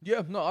world.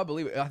 Yeah, no, I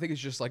believe it. I think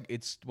it's just like,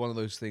 it's one of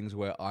those things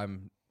where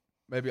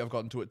maybe I've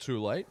gotten to it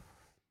too late.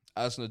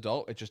 As an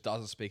adult, it just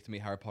doesn't speak to me.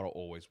 Harry Potter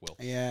always will.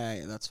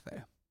 Yeah, that's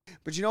fair.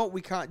 But you know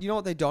what you know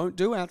what they don't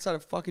do outside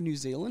of fucking New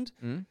Zealand?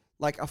 Mm?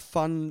 Like a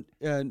fun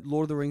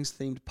Lord of the Rings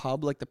themed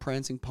pub, like the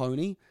Prancing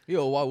Pony. Yeah,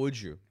 well, why would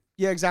you?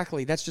 Yeah,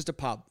 exactly. That's just a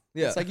pub.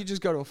 Yeah. It's like you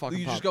just go to a fucking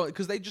You pub. just go,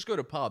 because they just go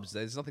to pubs.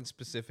 There's nothing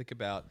specific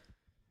about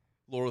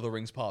Lord of the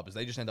Rings pubs.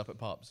 They just end up at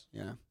pubs.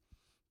 Yeah.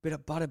 Bit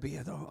of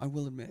butterbeer, though, I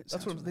will admit.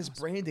 That's what there's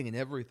branding and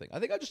everything. I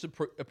think I just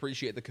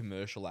appreciate the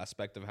commercial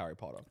aspect of Harry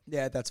Potter.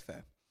 Yeah, that's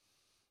fair.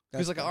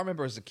 Because like I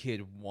remember as a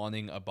kid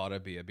wanting a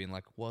butterbeer, being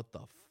like, "What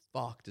the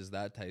fuck does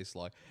that taste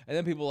like?" And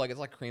then people were like, "It's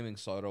like creaming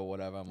soda or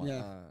whatever." I'm like,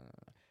 Yeah.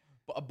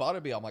 But a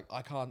butterbeer, I'm like,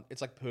 I can't.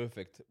 It's like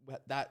perfect.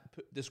 That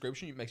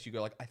description makes you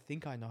go like, I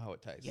think I know how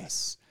it tastes.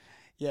 Yes.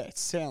 Yeah, it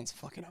sounds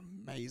fucking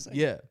amazing.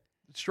 Yeah.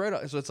 Straight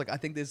up. So it's like I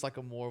think there's like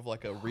a more of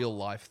like a real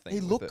life thing. They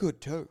with look it. good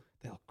too.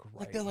 They look great.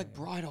 Like they're like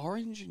bright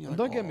orange, and you're And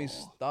like, don't get me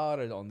 "Oh."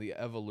 started on the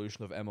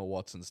evolution of Emma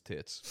Watson's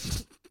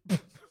tits.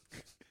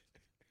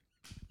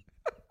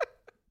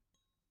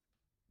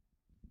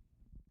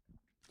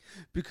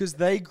 Because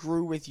they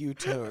grew with you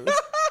too.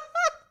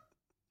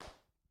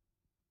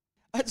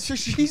 And so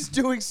she's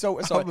doing so.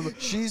 Sorry,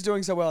 she's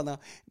doing so well now.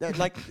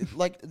 Like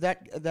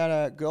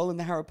that girl in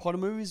the Harry Potter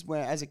movies,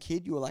 where as a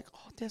kid you were like,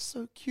 "Oh, they're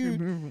so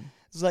cute."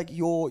 It's like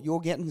you're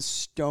getting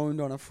stoned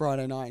on a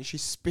Friday night, and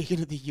she's speaking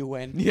at the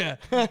UN. Yeah,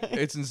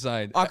 it's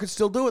insane. I could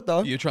still do it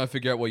though. You're trying to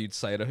figure out what you'd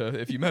say to her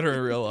if you met her in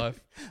real life.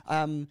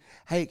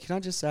 Hey, can I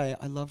just say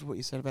I loved what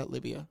you said about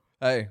Libya.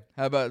 Hey,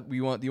 how about do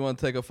you want to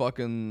take a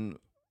fucking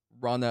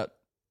run at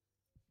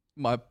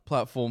my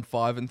platform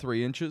 5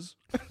 3 inches?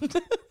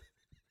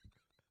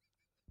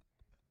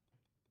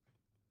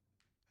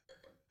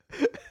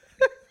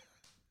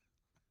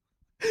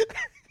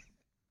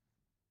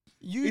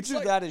 You It's do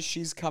like- that as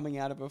she's coming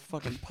out of a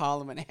fucking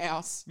Parliament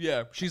house.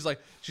 Yeah, she's like,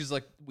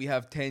 we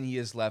have 10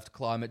 years left.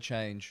 Climate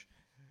change.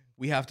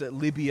 We have to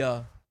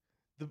Libya,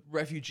 the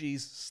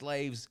refugees,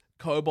 slaves,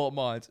 cobalt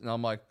mines, and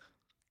I'm like,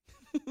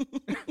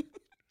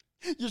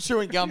 You're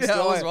chewing gum Yeah,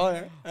 still as I-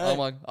 well. I'm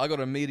like, I got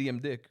a medium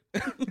dick.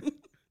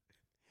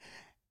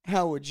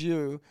 How would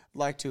you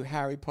like to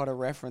Harry Potter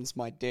reference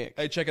my dick?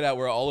 Hey, check it out.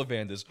 We're at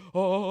Ollivanders.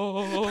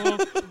 Oh,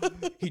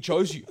 he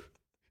chose you.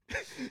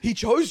 He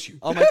chose you.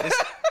 I'll make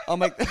this. I'll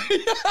make.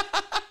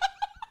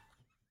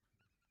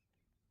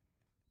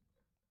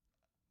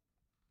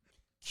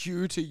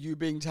 Cue to you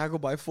being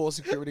tackled by 4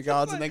 security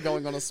guards and then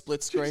going on a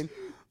split screen.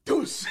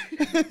 Deuce.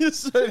 You're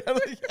so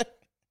delicate.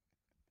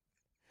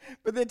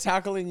 But they're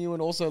tackling you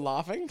and also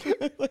laughing.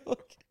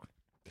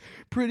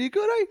 Pretty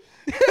good,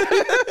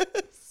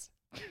 eh?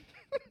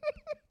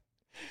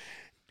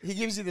 He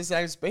gives you the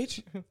same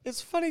speech.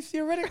 It's funny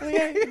theoretically,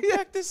 eh? In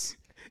practice.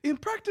 In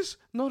practice,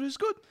 not as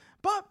good.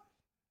 But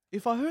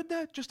if I heard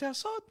that just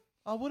outside,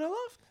 I would have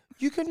laughed.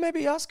 You could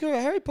maybe ask her a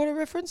Harry Potter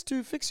reference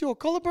to fix your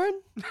collarbone.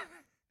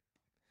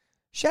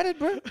 Shattered,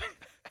 bro.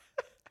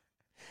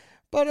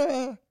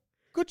 But,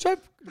 good joke.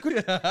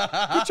 Good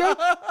joke.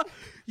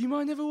 You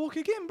might never walk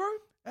again, bro.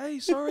 Hey,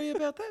 sorry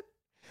about that.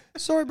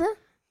 Sorry, bro.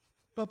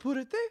 But put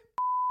it there.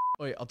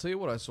 Wait, I'll tell you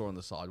what I saw on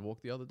the sidewalk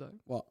the other day.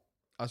 What?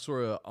 I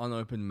saw an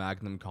unopened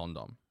Magnum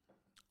condom.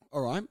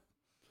 All right.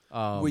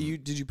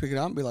 Did you pick it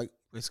up and be like,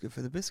 risk it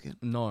for the biscuit?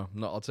 No,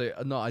 I'll tell you.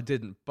 No, I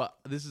didn't. But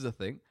this is the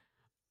thing.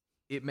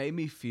 It made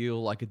me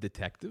feel like a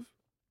detective.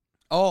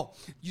 Oh,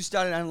 you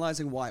started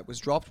analyzing why it was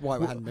dropped, why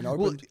it hadn't been Well,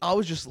 opened. I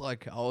was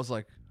like,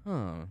 huh,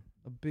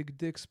 a big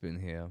dick's been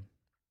here.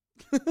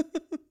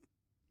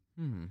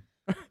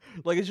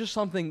 Like, it's just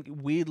something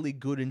weirdly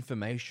good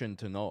information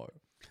to know.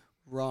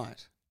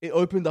 Right. It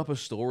opened up a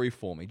story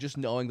for me, just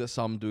knowing that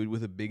some dude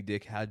with a big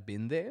dick had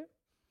been there.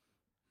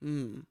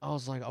 I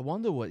was like, I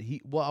wonder what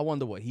he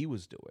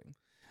was doing.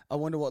 I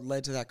wonder what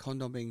led to that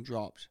condom being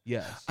dropped.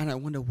 Yes. And I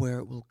wonder where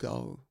it will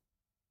go.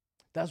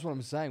 That's what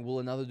I'm saying. Will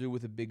another dude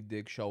with a big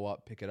dick show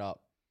up, pick it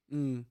up,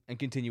 and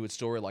continue its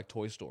story like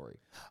Toy Story?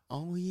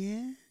 Oh,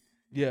 yeah?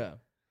 Yeah.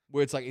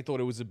 Where it's like he thought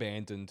it was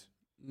abandoned.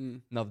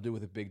 Another dude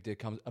with a big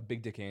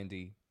dick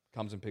Andy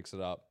comes and picks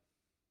it up.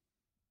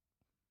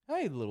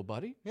 Hey, little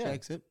buddy. Yeah.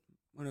 Shakes it.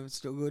 Whenever it's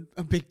still good.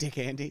 A big dick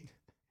Andy.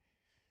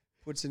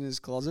 Puts it in his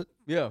closet.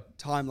 Yeah.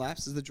 Time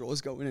lapse as the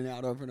drawers go in and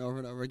out over and over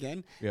and over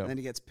again. Yeah. And then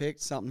he gets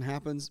picked. Something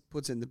happens.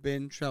 Puts it in the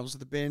bin. Travels to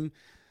the bin.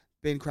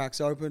 Bin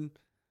cracks open.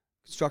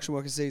 Construction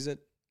worker sees it.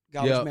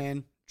 Garbage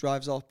man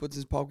drives off. Puts it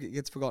in his pocket.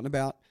 Gets forgotten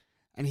about.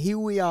 And here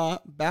we are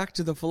back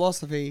to the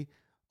philosophy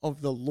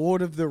of the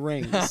Lord of the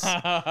Rings.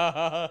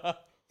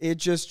 It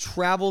just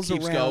travels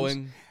Keeps around.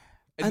 going.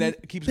 And then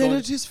it keeps then going.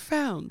 it is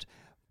found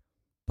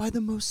by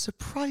the most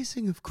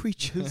surprising of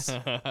creatures.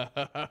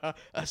 A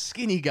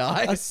skinny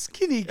guy. A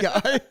skinny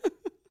guy.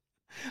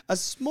 A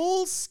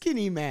small,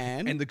 skinny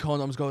man. And the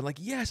condom's going like,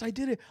 yes, I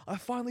did it. I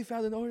finally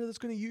found an owner that's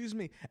going to use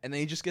me. And then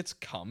he just gets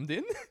cummed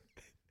in.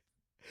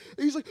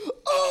 And he's like,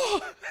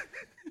 oh,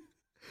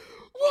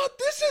 what?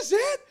 This is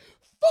it?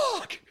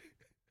 Fuck.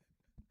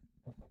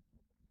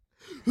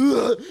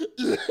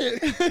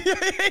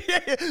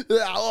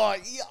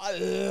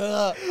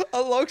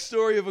 A long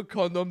story of a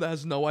condom that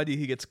has no idea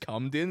he gets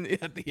cummed in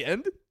at the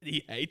end.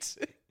 He hates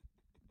it.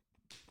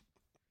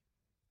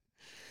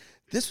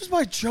 This was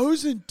my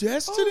chosen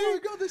destiny. Oh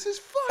my god, this is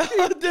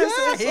fucking This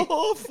gay. is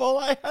awful.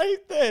 I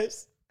hate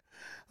this.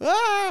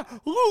 Ah.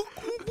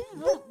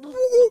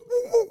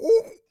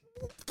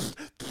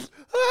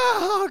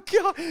 Oh,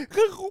 God.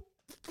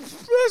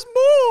 There's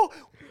more.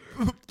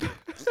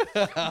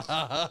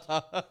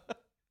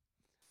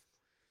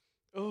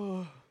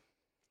 Oh.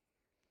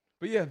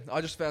 But yeah,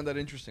 I just found that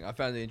interesting. I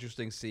found it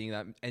interesting seeing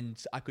that,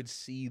 and I could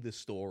see the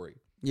story.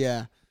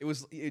 Yeah.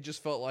 It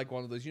just felt like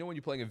one of those, you know, when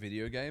you're playing a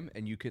video game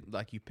and you can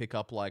like you pick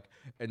up like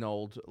an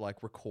old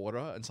like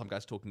recorder and some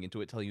guy's talking into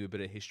it, telling you a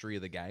bit of history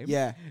of the game.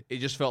 Yeah. It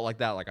just felt like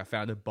that. Like I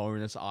found a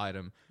bonus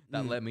item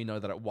that let me know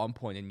that at one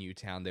point in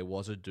Newtown there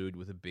was a dude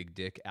with a big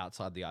dick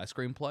outside the ice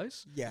cream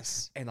place,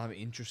 Yes. and I'm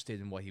interested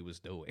in what he was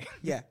doing.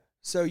 Yeah.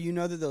 So you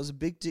know that there was a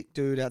big dick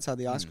dude outside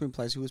the ice cream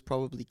place who was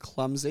probably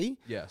clumsy.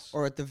 Yes.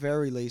 Or at the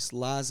very least,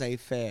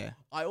 laissez-faire.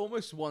 I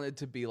almost wanted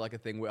to be like a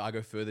thing where I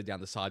go further down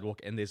the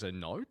sidewalk and there's a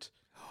note.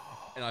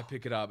 And I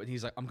pick it up and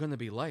he's like, I'm going to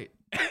be late.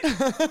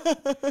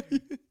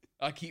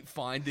 I keep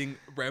finding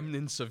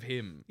remnants of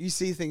him. You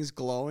see things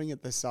glowing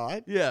at the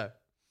side. Yeah.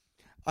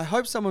 I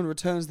hope someone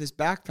returns this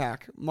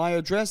backpack. My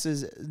address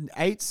is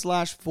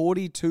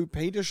 8/42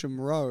 Petersham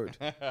Road.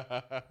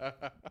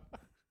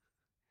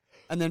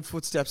 And then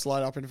footsteps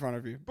light up in front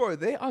of you. Bro,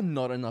 there are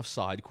not enough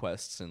side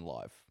quests in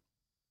life.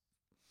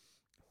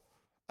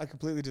 I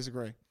completely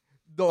disagree.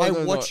 No, I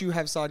no, watch no. you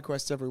have side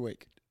quests every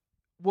week.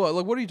 What?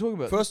 Like, what are you talking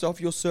about? First off,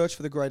 you'll search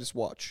for the greatest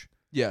watch.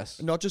 Yes.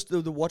 Not just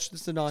the watch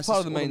that's the nicest part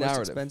of the or main most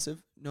narrative.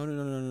 expensive. No.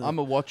 I'm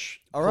a watch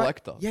All right.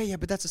 collector. Yeah, yeah,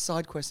 but that's a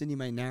side quest in your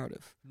main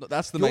narrative. No,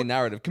 that's the You're- main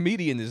narrative.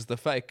 Comedian is the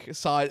fake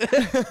side.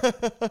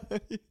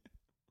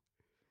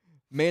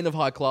 Man of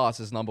high class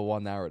is number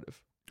one narrative.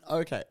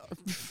 Okay.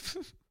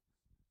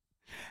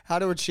 How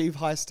to achieve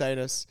high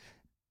status.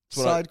 That's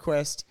what I- Side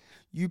quest.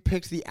 You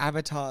picked the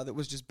avatar that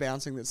was just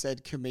bouncing that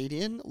said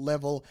comedian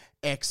level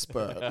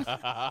expert.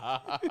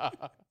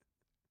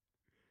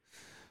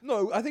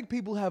 No, I think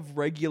people have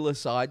regular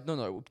side.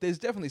 No, there's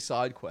definitely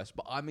side quests,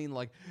 but I mean,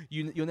 like,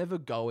 you're never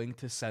going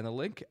to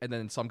Centrelink, and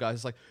then some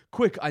guy's like,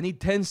 "Quick, I need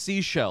 10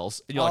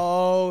 seashells," and you're like,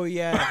 Oh,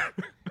 yeah.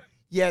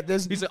 Yeah,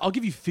 there's... he's like, "I'll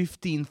give you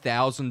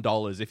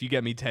 $15,000 if you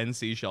get me 10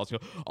 seashells." You're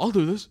like, I'll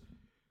do this.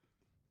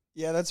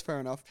 Yeah, that's fair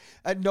enough.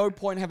 At no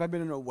point have I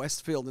been in a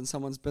Westfield and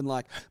someone's been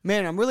like,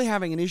 man, I'm really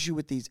having an issue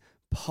with these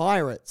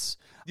pirates.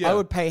 Yeah. I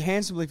would pay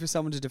handsomely for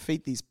someone to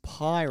defeat these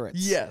pirates.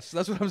 Yes,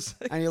 that's what I'm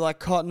saying. And you're like,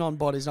 Cotton On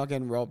Body's not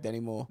getting robbed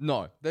anymore.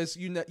 No, there's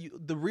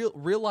the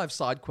real life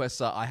side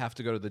quests are I have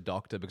to go to the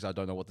doctor because I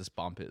don't know what this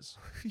bump is.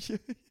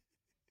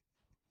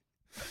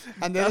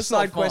 And there's a That's not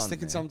side quest fun, that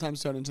can man.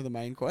 sometimes turn into the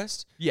main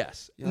quest.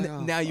 Yes. You're like,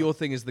 oh, Now fuck. your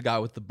thing is the guy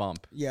with the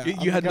bump. Yeah, You,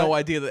 I'm you had the no guy-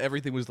 idea that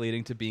everything was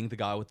leading to being the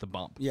guy with the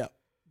bump. Yeah.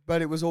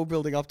 But it was all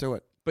building up to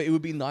it. But it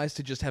would be nice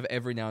to just have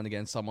every now and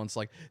again someone's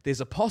like, there's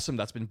a possum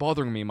that's been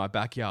bothering me in my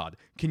backyard.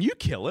 Can you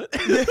kill it?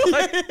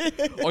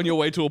 Like, on your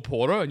way to a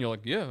porter, and you're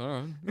like, yeah, all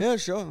right. Yeah,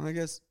 sure, I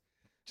guess.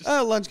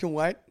 Lunch can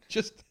wait.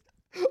 Just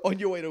on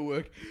your way to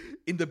work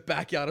in the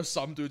backyard of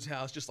some dude's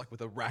house, just like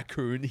with a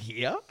raccoon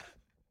here.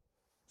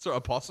 So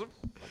a possum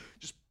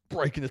just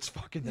breaking its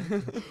fucking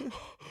neck.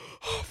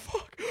 Oh,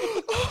 fuck.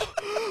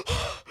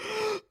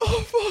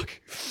 Oh, fuck.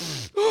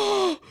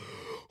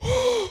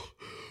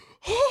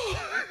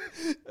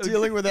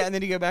 Dealing with it, and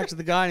then you go back to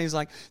the guy and he's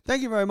like,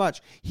 thank you very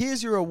much.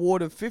 Here's your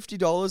reward of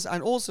 $50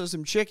 and also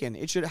some chicken.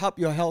 It should help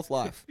your health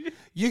life.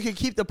 You can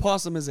keep the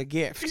possum as a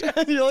gift.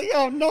 And you're like,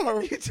 oh no.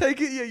 You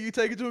take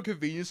it to a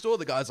convenience store.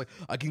 The guy's like,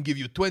 I can give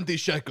you 20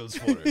 shekels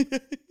for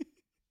it.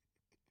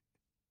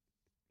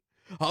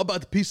 How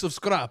about a piece of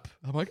scrap?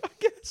 I'm like, I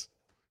guess.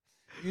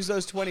 Use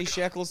those 20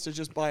 shekels to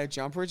just buy a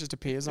jumper. It just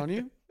appears on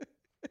you.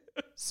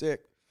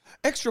 Sick.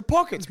 Extra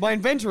pockets. My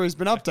inventory's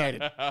been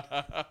updated.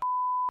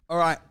 All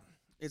right.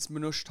 It's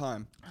Minush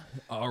time.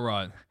 All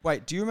right.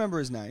 Wait, do you remember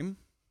his name?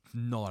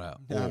 Not at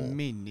No, all.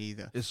 me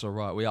neither. It's all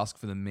right. We ask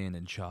for the man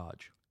in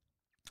charge.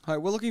 All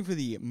right, we're looking for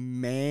the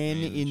man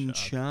in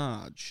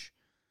charge.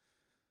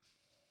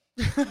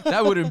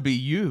 That wouldn't be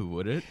you,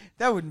 would it?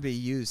 That wouldn't be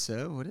you,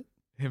 sir, would it?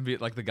 Him be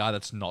like the guy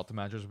that's not the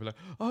manager would be like,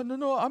 oh,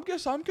 no, I'm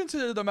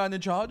considered the man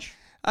in charge.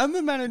 I'm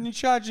the man in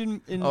charge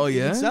in Oh,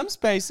 yeah? in some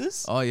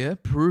spaces. Oh, yeah?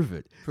 Prove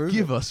it. Prove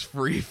Give it. us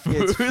free food.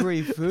 It's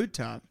free food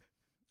time.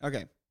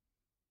 Okay.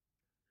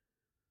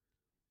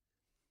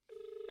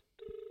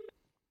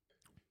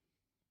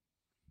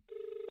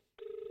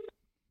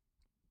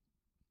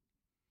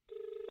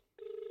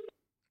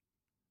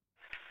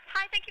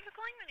 Hi, thank you for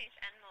calling Manish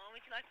Animal.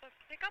 Would you like to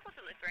pick up or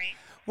delivery?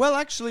 Well,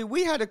 actually,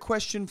 we had a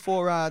question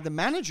for the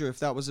manager, if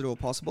that was at all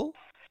possible.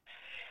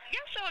 Yeah,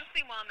 sure. Just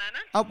be 1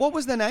 moment. What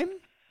was their name?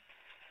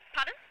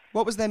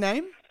 What was their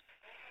name?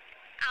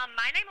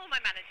 My name or my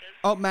manager's?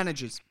 Oh,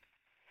 managers.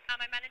 My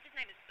manager's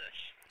name is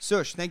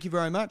Sush. Sush, thank you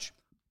very much.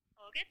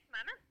 All good,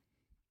 Mama?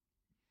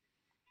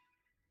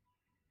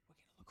 We're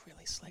going to look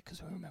really slick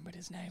because we remembered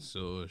his name.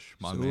 Sush,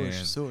 my man.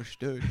 Sush,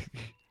 dude.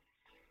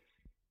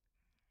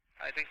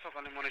 Hi, thanks for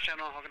calling Morning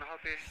Channel. How can I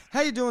help you?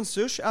 How you doing,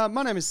 Sush?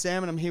 My name is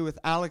Sam, and I'm here with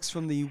Alex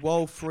from the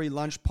Woe Free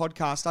Lunch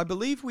podcast. I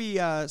believe we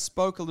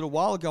spoke a little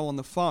while ago on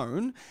the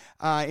phone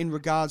in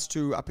regards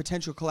to a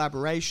potential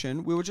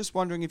collaboration. We were just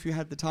wondering if you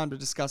had the time to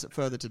discuss it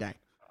further today.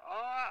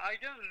 I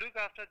don't look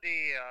after the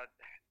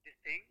this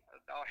thing.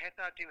 Our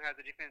HR team has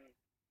a different.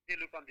 They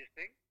look on this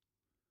thing.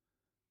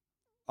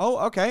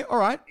 Oh, okay, all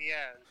right.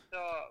 Yeah. So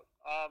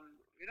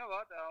you know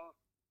what?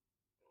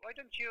 Why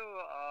don't you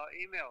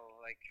email?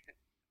 Like,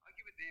 I'll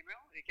give you the email.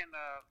 You can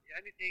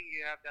anything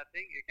you have that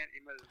thing, you can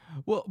email.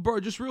 Well, bro,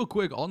 just real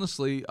quick,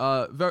 honestly,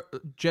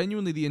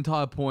 genuinely, the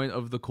entire point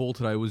of the call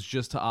today was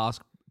just to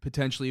ask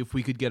potentially if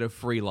we could get a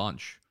free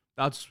lunch.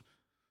 That's,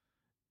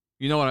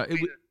 you know what?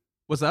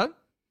 What's that?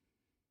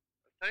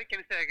 Sorry, can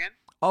you say again?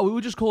 Oh, we were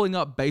just calling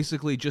up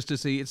basically just to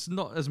see. It's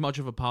not as much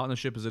of a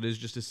partnership as it is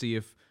just to see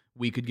if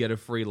we could get a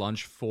free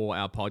lunch for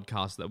our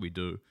podcast that we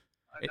do.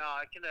 No,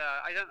 I can.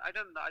 I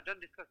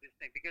don't discuss this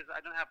thing because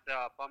I don't have the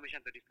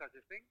permission to discuss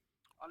this thing.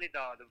 Only the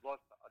boss,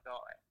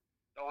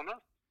 the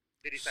owners,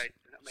 they decide.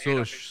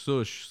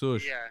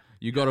 Sush. Yeah.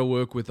 You got to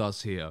work with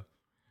us here.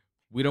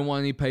 We don't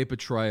want any paper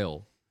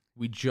trail.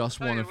 We just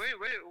Sorry, want to. where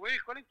are you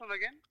calling from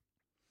again?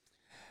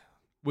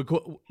 We're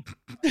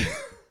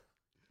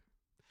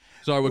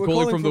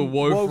calling from the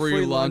Woe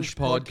Free Lunch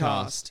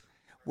podcast.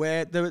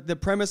 Where the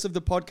premise of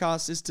the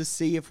podcast is to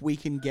see if we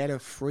can get a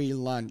free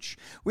lunch.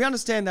 We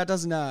understand that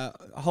doesn't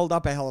hold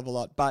up a hell of a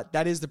lot, but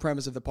that is the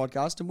premise of the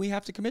podcast, and we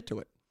have to commit to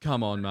it.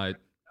 Come on, mate.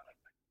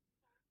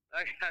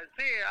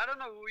 See, I don't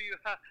know who you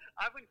are.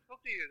 I haven't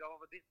spoken to you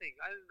over this thing.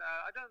 I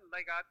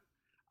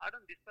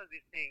don't discuss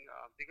this thing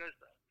because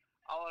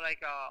our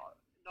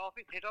the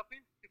office, head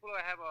office, people who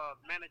have a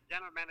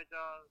general manager,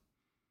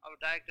 our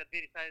director,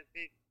 they decide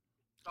they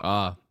talk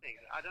about this thing.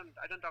 I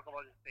don't talk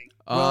about this thing.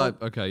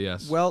 Okay,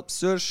 yes. Well,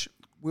 Sush,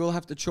 we'll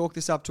have to chalk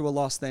this up to a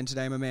loss then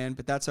today, my man,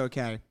 but that's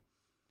okay.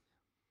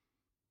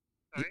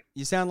 Sorry?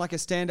 You sound like a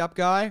stand-up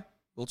guy.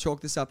 We'll chalk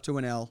this up to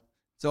an L.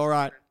 It's all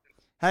right.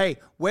 Hey,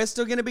 we're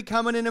still going to be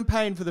coming in and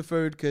paying for the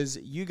food because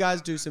you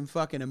guys do some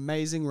fucking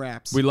amazing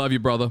raps. We love you,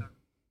 brother.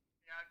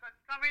 Yeah, but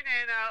come in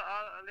and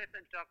I'll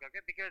listen talk, okay?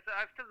 Because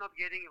I'm still not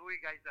getting who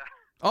you guys are.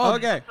 Oh,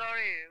 okay.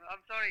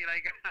 I'm sorry.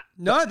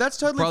 No, that's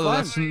totally brother, fine.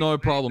 that's no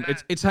problem.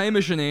 It's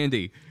Hamish and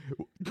Andy. No,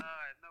 when you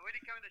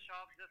come in the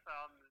shop, just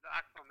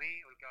ask for me.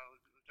 We'll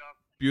talk.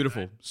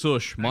 Beautiful.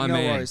 Sush, my No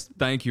man. worries.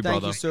 Thank you, Thank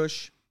brother. you,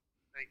 Sush.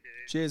 Thank you.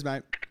 Cheers,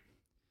 mate.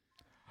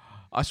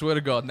 I swear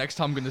to God, next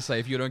time I'm going to say,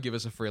 if you don't give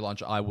us a free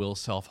lunch, I will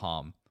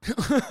self-harm.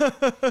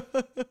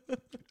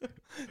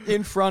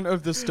 In front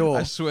of the store.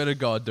 I swear to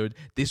God, dude,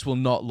 this will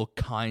not look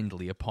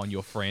kindly upon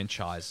your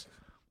franchise.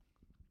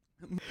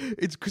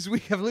 It's because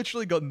we have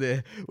literally gotten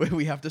there where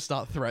we have to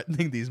start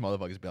threatening these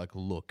motherfuckers. Be like,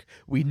 look,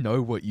 we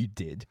know what you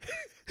did.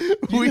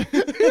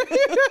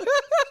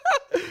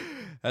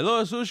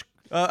 Hello, Sush.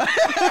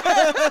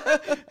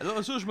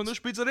 Hello, Sush,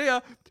 Manush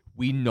Pizzeria.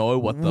 We know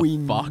what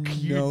the fuck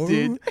you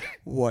did.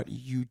 What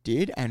you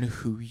did and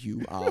who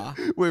you are.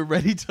 We're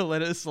ready to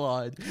let it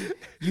slide.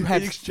 You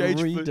have In exchange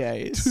 3 for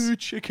days. 2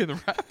 chicken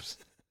wraps.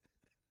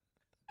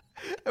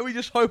 And we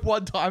just hope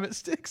one time it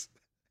sticks.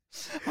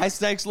 High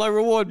stakes, low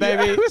reward,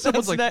 baby. Yeah,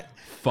 someone's like,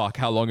 fuck,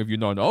 how long have you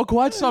known? Oh,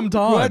 quite some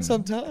time. Quite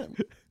some time.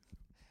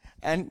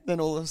 And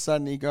then all of a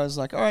sudden he goes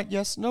like, all right,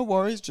 yes, no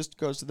worries. Just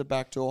goes to the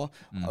back door,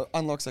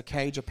 unlocks a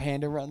cage, a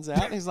panda runs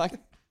out. And he's like,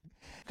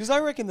 because I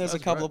reckon there's a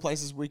couple of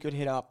places we could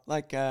hit up.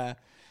 Like, so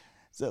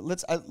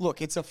let's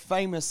look, it's a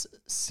famous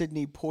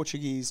Sydney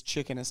Portuguese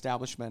chicken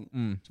establishment.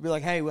 To be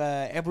like, hey,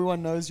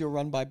 everyone knows you're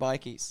run by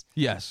bikies.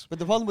 Yes. But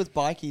the problem with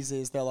bikies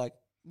is they're like,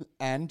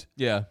 and?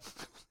 Yeah.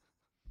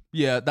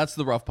 Yeah, that's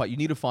the rough part. You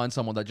need to find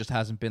someone that just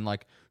hasn't been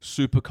like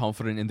super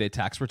confident in their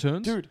tax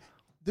returns. Dude,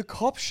 the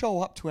cops show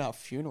up to our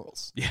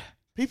funerals. Yeah.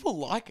 People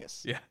like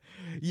us. Yeah.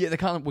 Yeah,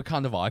 we're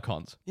kind of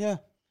icons. Yeah.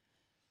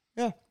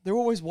 Yeah. They're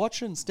always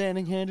watching,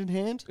 standing hand in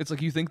hand. It's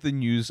like you think the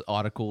news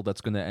article that's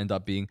going to end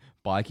up being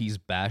bikies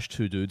bash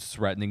 2 dudes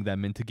threatening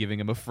them into giving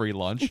them a free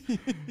lunch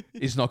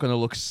is not going to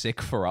look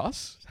sick for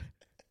us.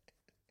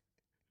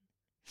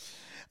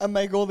 And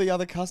make all the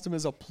other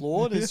customers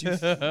applaud as you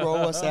throw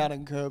us out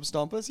and curb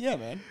stomp us. Yeah,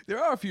 man. There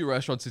are a few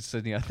restaurants in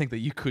Sydney, I think, that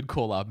you could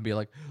call up and be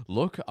like,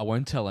 look, I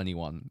won't tell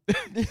anyone.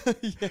 And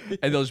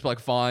they'll just be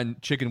like, fine,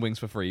 chicken wings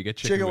for free. You get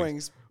chicken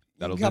wings.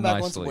 You can come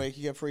back once a week.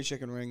 You get free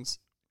chicken wings.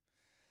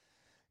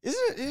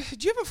 Isn't it?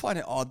 Do you ever find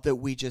it odd that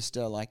we just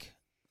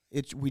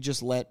we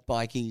just let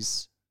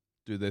bikies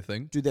Do their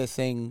thing. do their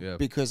thing? Yeah.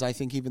 Because I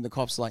think even the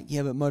cops are like,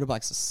 yeah, but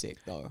motorbikes are sick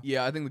though.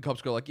 Yeah, I think the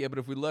cops go like, yeah, but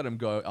if we let him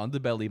go,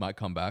 Underbelly might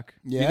come back.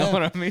 Yeah. You know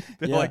what I mean?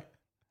 They're Yeah. like,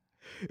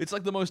 it's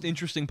like the most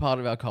interesting part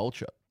of our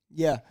culture.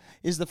 Yeah,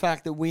 is the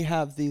fact that we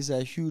have these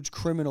huge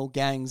criminal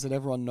gangs that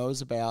everyone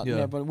knows about.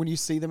 Yeah. But when you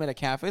see them at a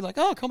cafe, like,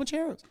 oh,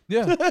 Comancheros.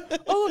 Yeah.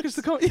 Oh, look, it's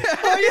the yeah.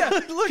 Oh,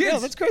 yeah. Look, Kids. yeah,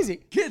 that's crazy.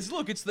 Kids,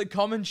 look, it's the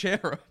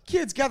Comanchero.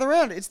 Kids, gather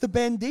around. It's the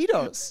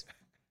Banditos.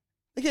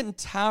 They're getting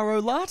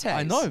taro lattes.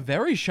 I know,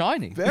 very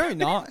shiny. Very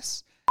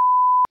nice.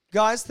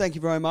 Guys, thank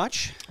you very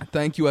much.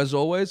 Thank you as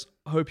always.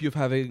 Hope you're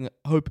having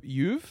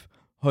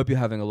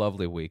a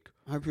lovely week.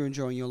 I hope you're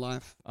enjoying your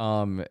life.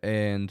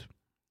 And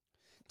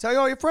Tell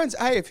all your friends.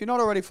 Hey, if you're not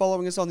already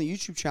following us on the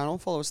YouTube channel,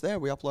 follow us there.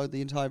 We upload the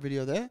entire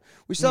video there.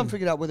 We still haven't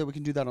figured out whether we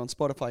can do that on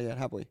Spotify yet,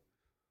 have we?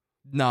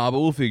 nah, but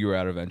we'll figure it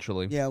out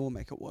eventually. Yeah, we'll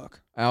make it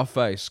work. Our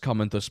face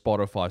coming to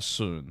Spotify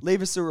soon.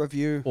 Leave us a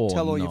review. Or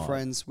Tell all your not.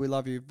 friends. We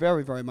love you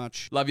very, very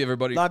much. Love you,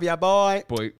 everybody. Love ya. Bye. Bye.